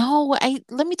TikTok. No,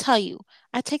 let me tell you.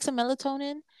 I take some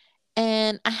melatonin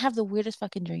and I have the weirdest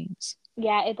fucking dreams.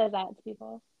 Yeah, it does that to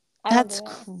people. I don't do That's it.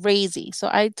 crazy. So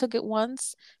I took it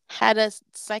once, had a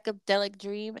psychedelic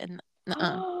dream, and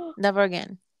never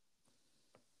again.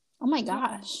 Oh my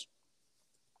gosh.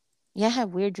 Yeah, I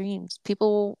have weird dreams.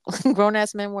 People, grown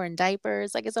ass men wearing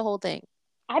diapers. Like, it's a whole thing.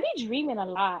 I be dreaming a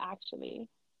lot, actually.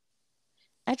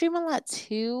 I dream a lot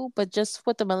too, but just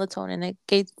with the melatonin, it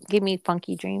gave me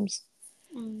funky dreams.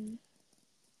 Mm.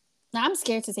 Now I'm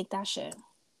scared to take that shit.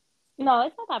 No,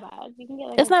 it's not that bad. You can get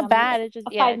like It's a not gummy, bad. It's just,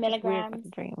 a yeah, 5 it's just weird milligrams.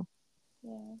 fucking dream.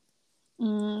 Yeah.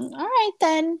 All right,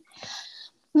 then.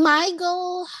 My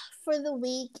goal for the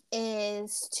week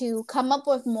is to come up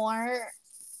with more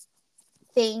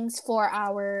things for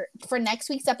next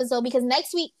week's episode, because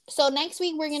next week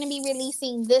we're going to be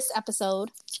releasing this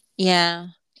episode. Yeah.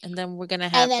 And then we're going to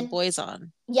have the boys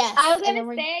on. Yes. I was going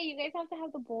to say, you guys have to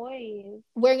have the boys.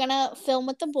 We're going to film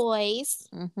with the boys.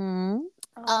 Mm-hmm.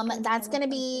 That's going to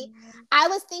be, I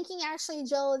was thinking actually,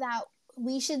 Joe, that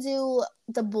we should do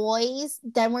the boys,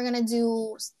 then we're going to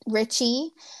do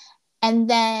Richie, and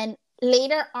then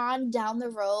later on down the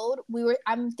road,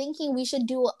 I'm thinking we should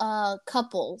do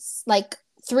couples, like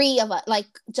 3 of us, like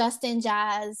Justin,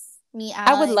 Jazz, me,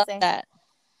 Alex. I would love that.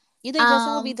 You think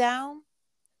Justin would be down?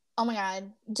 Oh my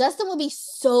god, Justin would be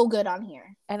so good on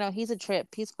here. I know, he's a trip.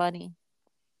 He's funny.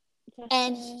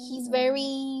 And he's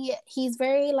very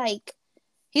like,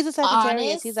 he's a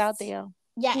Sagittarius. Honest. He's out there.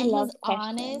 Yeah, and he's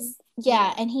honest.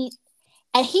 Yeah, and he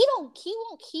don't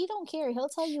care. He'll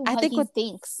tell you what he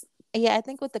thinks. Yeah, I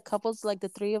think with the couples, like the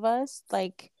 3 of us,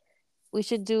 like we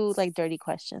should do like dirty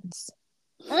questions.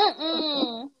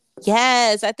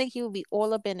 Yes, I think he would be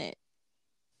all up in it.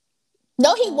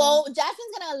 No, he won't.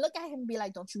 Jasmine's gonna look at him and be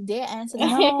like, "Don't you dare answer that."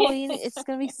 No, it's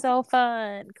gonna be so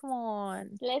fun. Come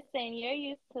on. Listen, you're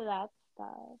used to that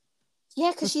stuff.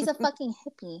 Yeah, because she's a fucking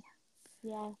hippie.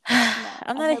 Yeah. No,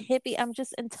 I'm not a hippie. I'm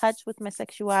just in touch with my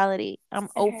sexuality. I'm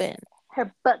open.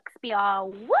 Her books be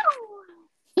all woo.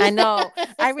 I know.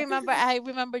 I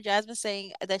remember Jasmine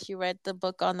saying that she read the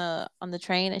book on the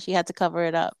train and she had to cover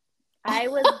it up. I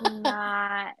was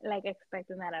not like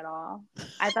expecting that at all.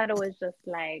 I thought it was just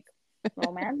like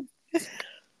romance.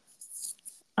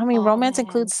 I mean, romance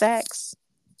includes sex.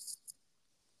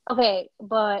 Okay,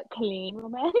 but clean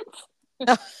romance.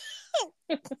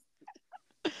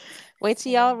 Wait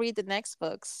till y'all read the next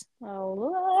books. Oh,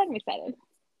 Lord, I'm excited.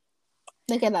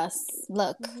 Look at us.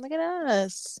 Look at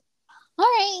us. All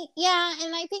right. Yeah.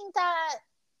 And I think that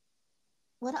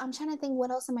I'm trying to think, what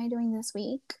else am I doing this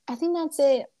week? I think that's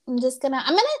it. I'm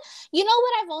gonna, you know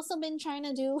what I've also been trying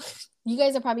to do? You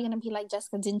guys are probably going to be like,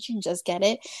 Jessica, didn't you just get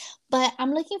it? But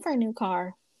I'm looking for a new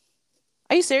car.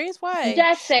 Are you serious? Why?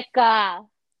 Jessica.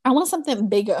 I want something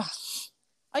bigger.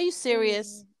 Are you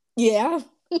serious? Yeah.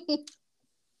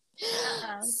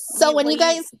 So when you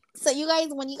guys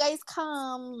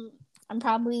come, I'm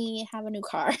probably have a new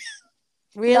car.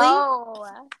 Really? No.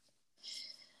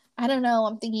 I don't know.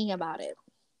 I'm thinking about it.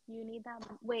 You need that.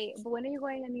 Wait, but when are you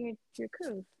going on your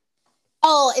cruise?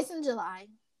 Oh, it's in July.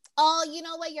 Oh, you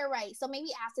know what? You're right. So maybe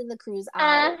after the cruise,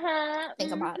 I'll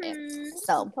think about it.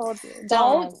 So told you.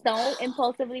 Don't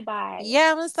impulsively buy.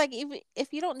 Yeah, I'm just like,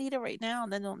 if you don't need it right now,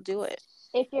 then don't do it.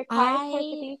 If your car is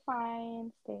perfectly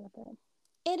fine, stay with it.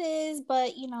 It is,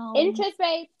 but you know, interest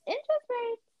rates.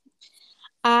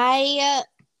 I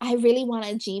really want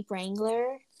a Jeep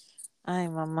Wrangler. Ay,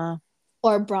 mama.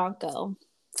 Or Bronco.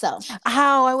 So.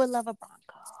 I would love a Bronco.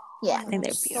 Yeah. I think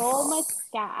they're beautiful. So much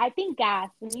gas. I think gas.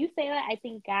 When you say that, I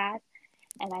think gas,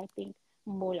 and I think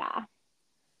moolah.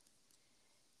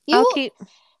 You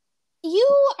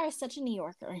are such a New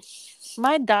Yorker.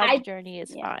 My Dodge journey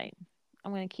is fine.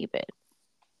 I'm gonna keep it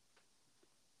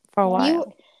for a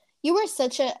while. You were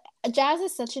Jazz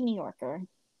is such a New Yorker.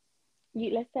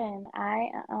 You listen.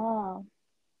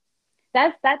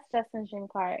 That's Justin's dream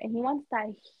car, and he wants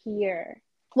that here.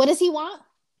 What does he want?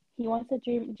 He wants a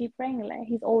Jeep Wrangler.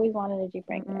 He's always wanted a Jeep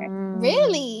Wrangler.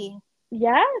 Really?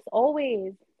 Yes,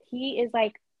 always. He is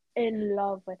like in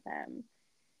love with them,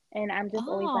 and I'm just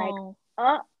always like,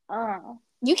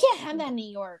 You can't have that in New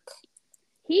York.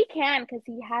 He can, because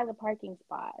he has a parking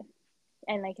spot,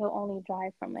 and like he'll only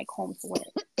drive from like home to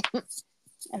work,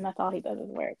 and that's all he does is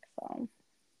work. So,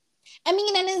 I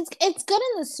mean, and it's good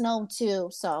in the snow too.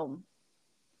 So,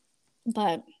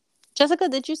 but Jessica,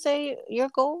 did you say your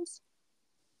goals?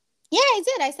 Yeah, I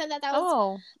did. I said that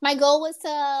was my goal was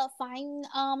to find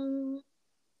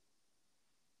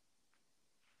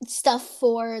stuff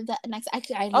for the next.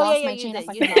 Actually, I lost my train of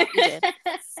fucking thought. You did.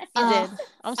 You did.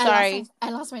 I'm sorry. I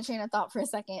lost my train of thought for a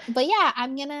second. But yeah,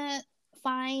 I'm gonna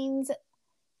find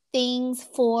things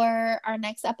for our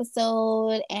next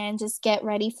episode and just get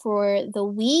ready for the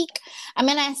week. I'm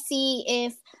gonna see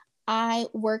if I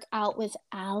work out with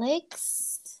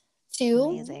Alex too.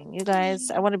 Amazing. You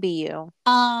guys, I want to be you.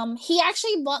 He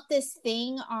actually bought this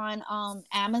thing on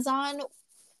Amazon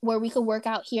where we could work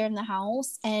out here in the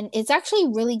house, and it's actually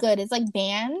really good. It's like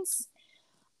bands.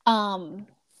 And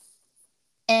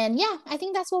yeah, I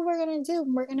think that's what we're gonna do.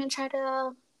 We're gonna try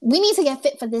to. We need to get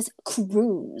fit for this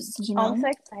cruise. You know, I'm so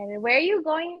excited. Where are you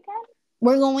going again?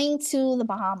 We're going to the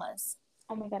Bahamas.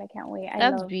 Oh my god, I can't wait.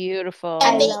 That's beautiful.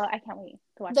 I can't wait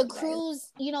to watch the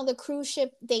cruise. You know, the cruise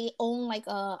ship, they own like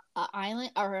a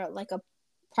island or like a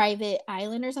private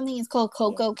island or something. It's called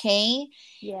Coco Cay.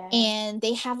 Yeah. And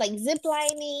they have like zip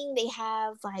lining, they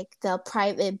have like the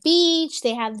private beach,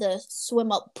 they have the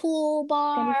swim up pool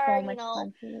bar, you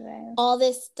know, all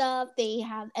this stuff they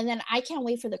have. And then I can't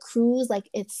wait for the cruise like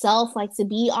itself, like to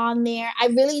be on there. I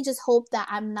really just hope that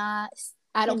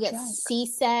I don't get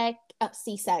seasick.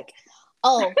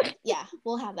 Oh yeah,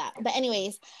 we'll have that. But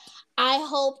anyways, I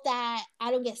hope that I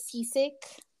don't get seasick.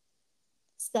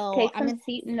 So take some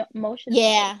seat motion.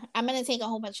 Yeah, I'm gonna take a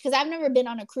whole bunch because I've never been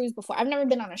on a cruise before. I've never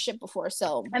been on a ship before,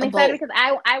 so I'm excited because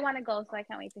I want to go, so I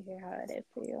can't wait to hear how it is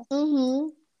for you. Mm-hmm.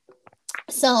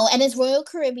 So, and it's Royal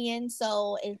Caribbean,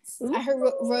 so it's. Ooh. I heard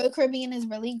Royal Caribbean is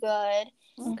really good.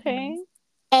 Okay.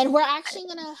 And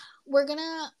we're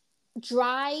gonna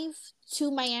drive to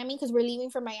Miami because we're leaving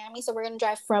for Miami, so we're gonna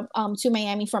drive from to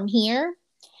Miami from here.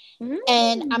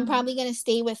 And I'm probably going to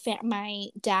stay with my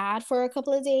dad for a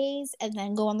couple of days and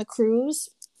then go on the cruise.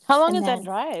 How long is that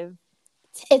drive?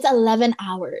 It's 11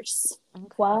 hours.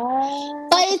 What?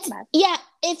 But it's, yeah,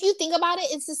 if you think about it,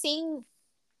 it's the same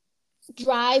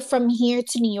drive from here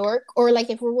to New York, or like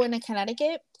if we're going to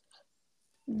Connecticut.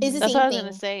 It's the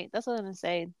same thing. That's what I was going to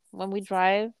say. When we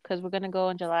drive, because we're going to go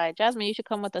in July. Jasmine, you should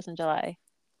come with us in July.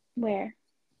 Where?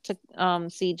 To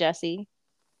see Jessie.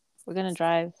 We're going to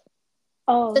drive.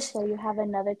 Oh, so you have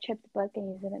another trip to book and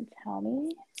you didn't tell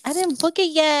me? I didn't book it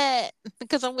yet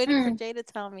because I'm waiting for Jay to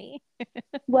tell me.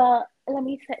 Well, let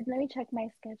me check my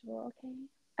schedule, okay?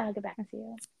 I'll get back to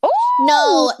you.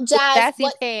 No, Jazz,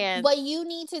 what you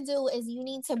need to do is you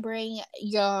need to bring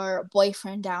your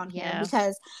boyfriend down here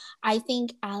because I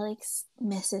think Alex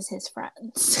misses his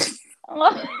friends.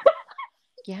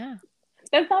 Yeah.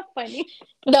 That's not funny.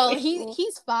 No,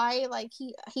 he's fine. Like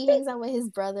he hangs out with his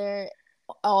brother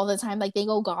all the time. Like they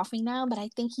go golfing now, but I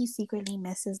think he secretly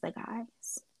misses the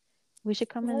guys. We should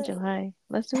come in July.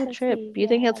 Let's do a trip. You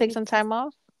think he'll take some time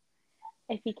off?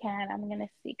 If he can, I'm gonna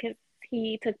see because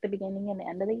he took the beginning and the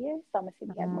end of the year, so I'm gonna see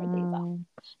if he has more days off.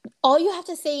 All you have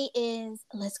to say is,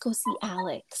 "Let's go see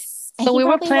Alex." And so we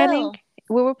were planning.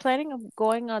 We were planning of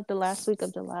going on the last week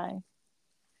of July.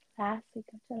 Last week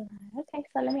of July. Okay,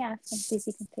 so let me ask him see if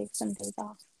he can take some days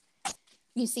off.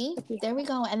 You see, there we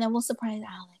go, and then we'll surprise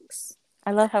Alex.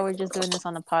 I love how we're just doing this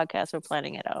on the podcast. We're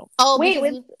planning it out. Oh, wait,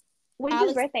 when's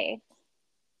his birthday?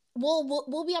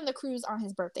 We'll be on the cruise on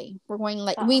his birthday. We're going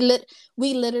like we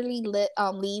literally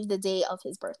leave the day of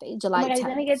his birthday, July 10th. He's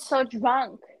gonna get so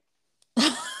drunk.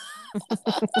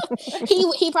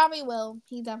 he probably will.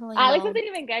 He definitely. Alex doesn't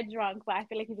even get drunk, but I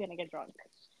feel like he's gonna get drunk.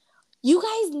 You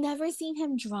guys never seen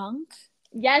him drunk?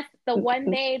 Yes, the one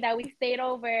day that we stayed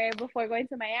over before going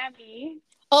to Miami.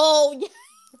 Oh yeah.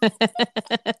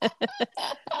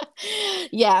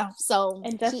 Yeah, so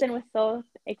and Justin was so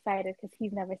excited because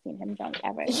he's never seen him drunk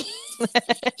ever.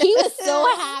 He was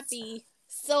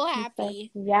so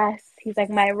happy. Yes, he's like,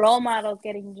 my role model's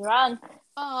getting drunk.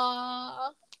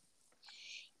 Aww.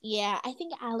 Yeah, I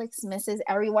think Alex misses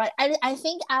everyone. I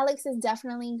think Alex is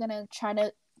definitely gonna try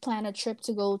to plan a trip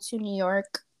to go to New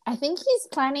York. I think he's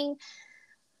planning,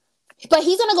 but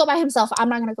he's gonna go by himself. I'm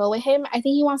not gonna go with him. I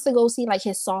think he wants to go see like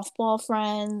his softball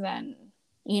friends and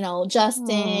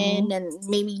Justin and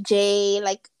maybe Jay.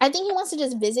 Like I think he wants to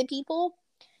just visit people.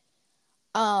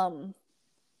 But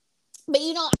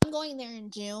I'm going there in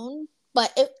June.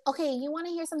 But you want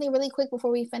to hear something really quick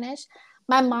before we finish?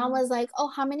 My mom was like, "Oh,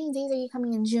 how many days are you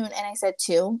coming in June?" And I said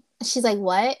 2. She's like,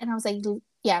 "What?" And I was like,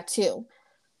 "Yeah, 2."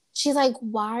 She's like,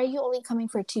 "Why are you only coming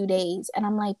for 2 days?" And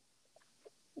I'm like,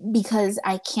 because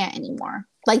I can't anymore.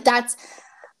 Like that's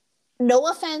no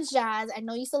offense, Jazz. I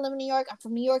know you still live in New York. I'm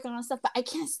from New York and all that stuff, but I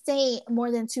can't stay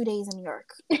more than 2 days in New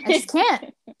York. I just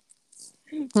can't.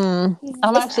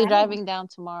 I'm actually driving down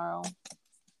tomorrow.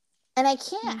 And I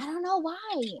can't. I don't know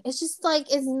why. It's just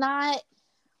like it's not.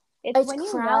 It's when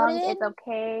you're young, it's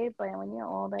okay, but when you're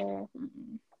older,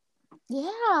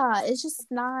 yeah, it's just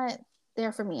not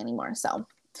there for me anymore. So,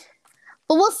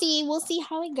 but we'll see. We'll see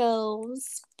how it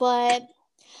goes. But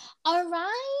all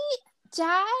right,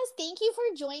 Jazz, thank you for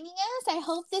joining us. I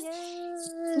hope this,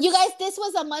 you guys, this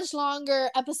was a much longer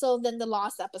episode than the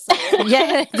last episode.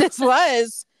 Yeah, this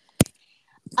was.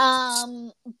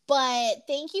 But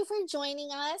thank you for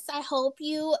joining us. I hope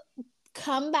you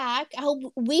come back.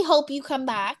 We hope you come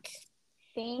back.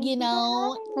 Thank you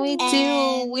know, we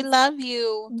do. We love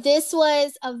you. This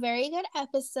was a very good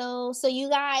episode. So you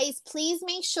guys, please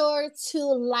make sure to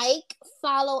like,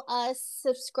 follow us,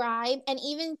 subscribe, and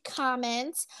even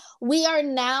comment. We are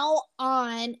now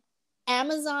on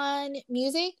Amazon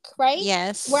Music, right?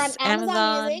 Yes. We're on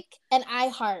Amazon Music and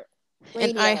iHeart.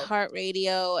 And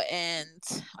iHeartRadio and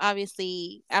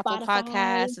obviously Apple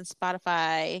Podcasts and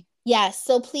Spotify. Yes,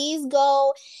 so please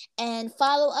go and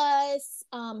follow us,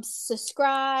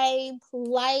 subscribe,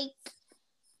 like,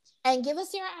 and give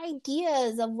us your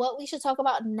ideas of what we should talk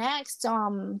about next.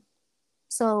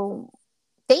 So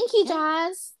thank you,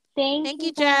 Jazz. Thank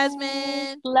you,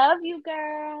 Jasmine. Love you,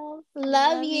 girls.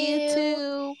 Love you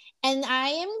too. And I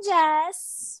am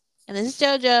Jess. And this is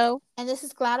JoJo. And this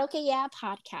is Glad Okay Yeah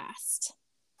Podcast.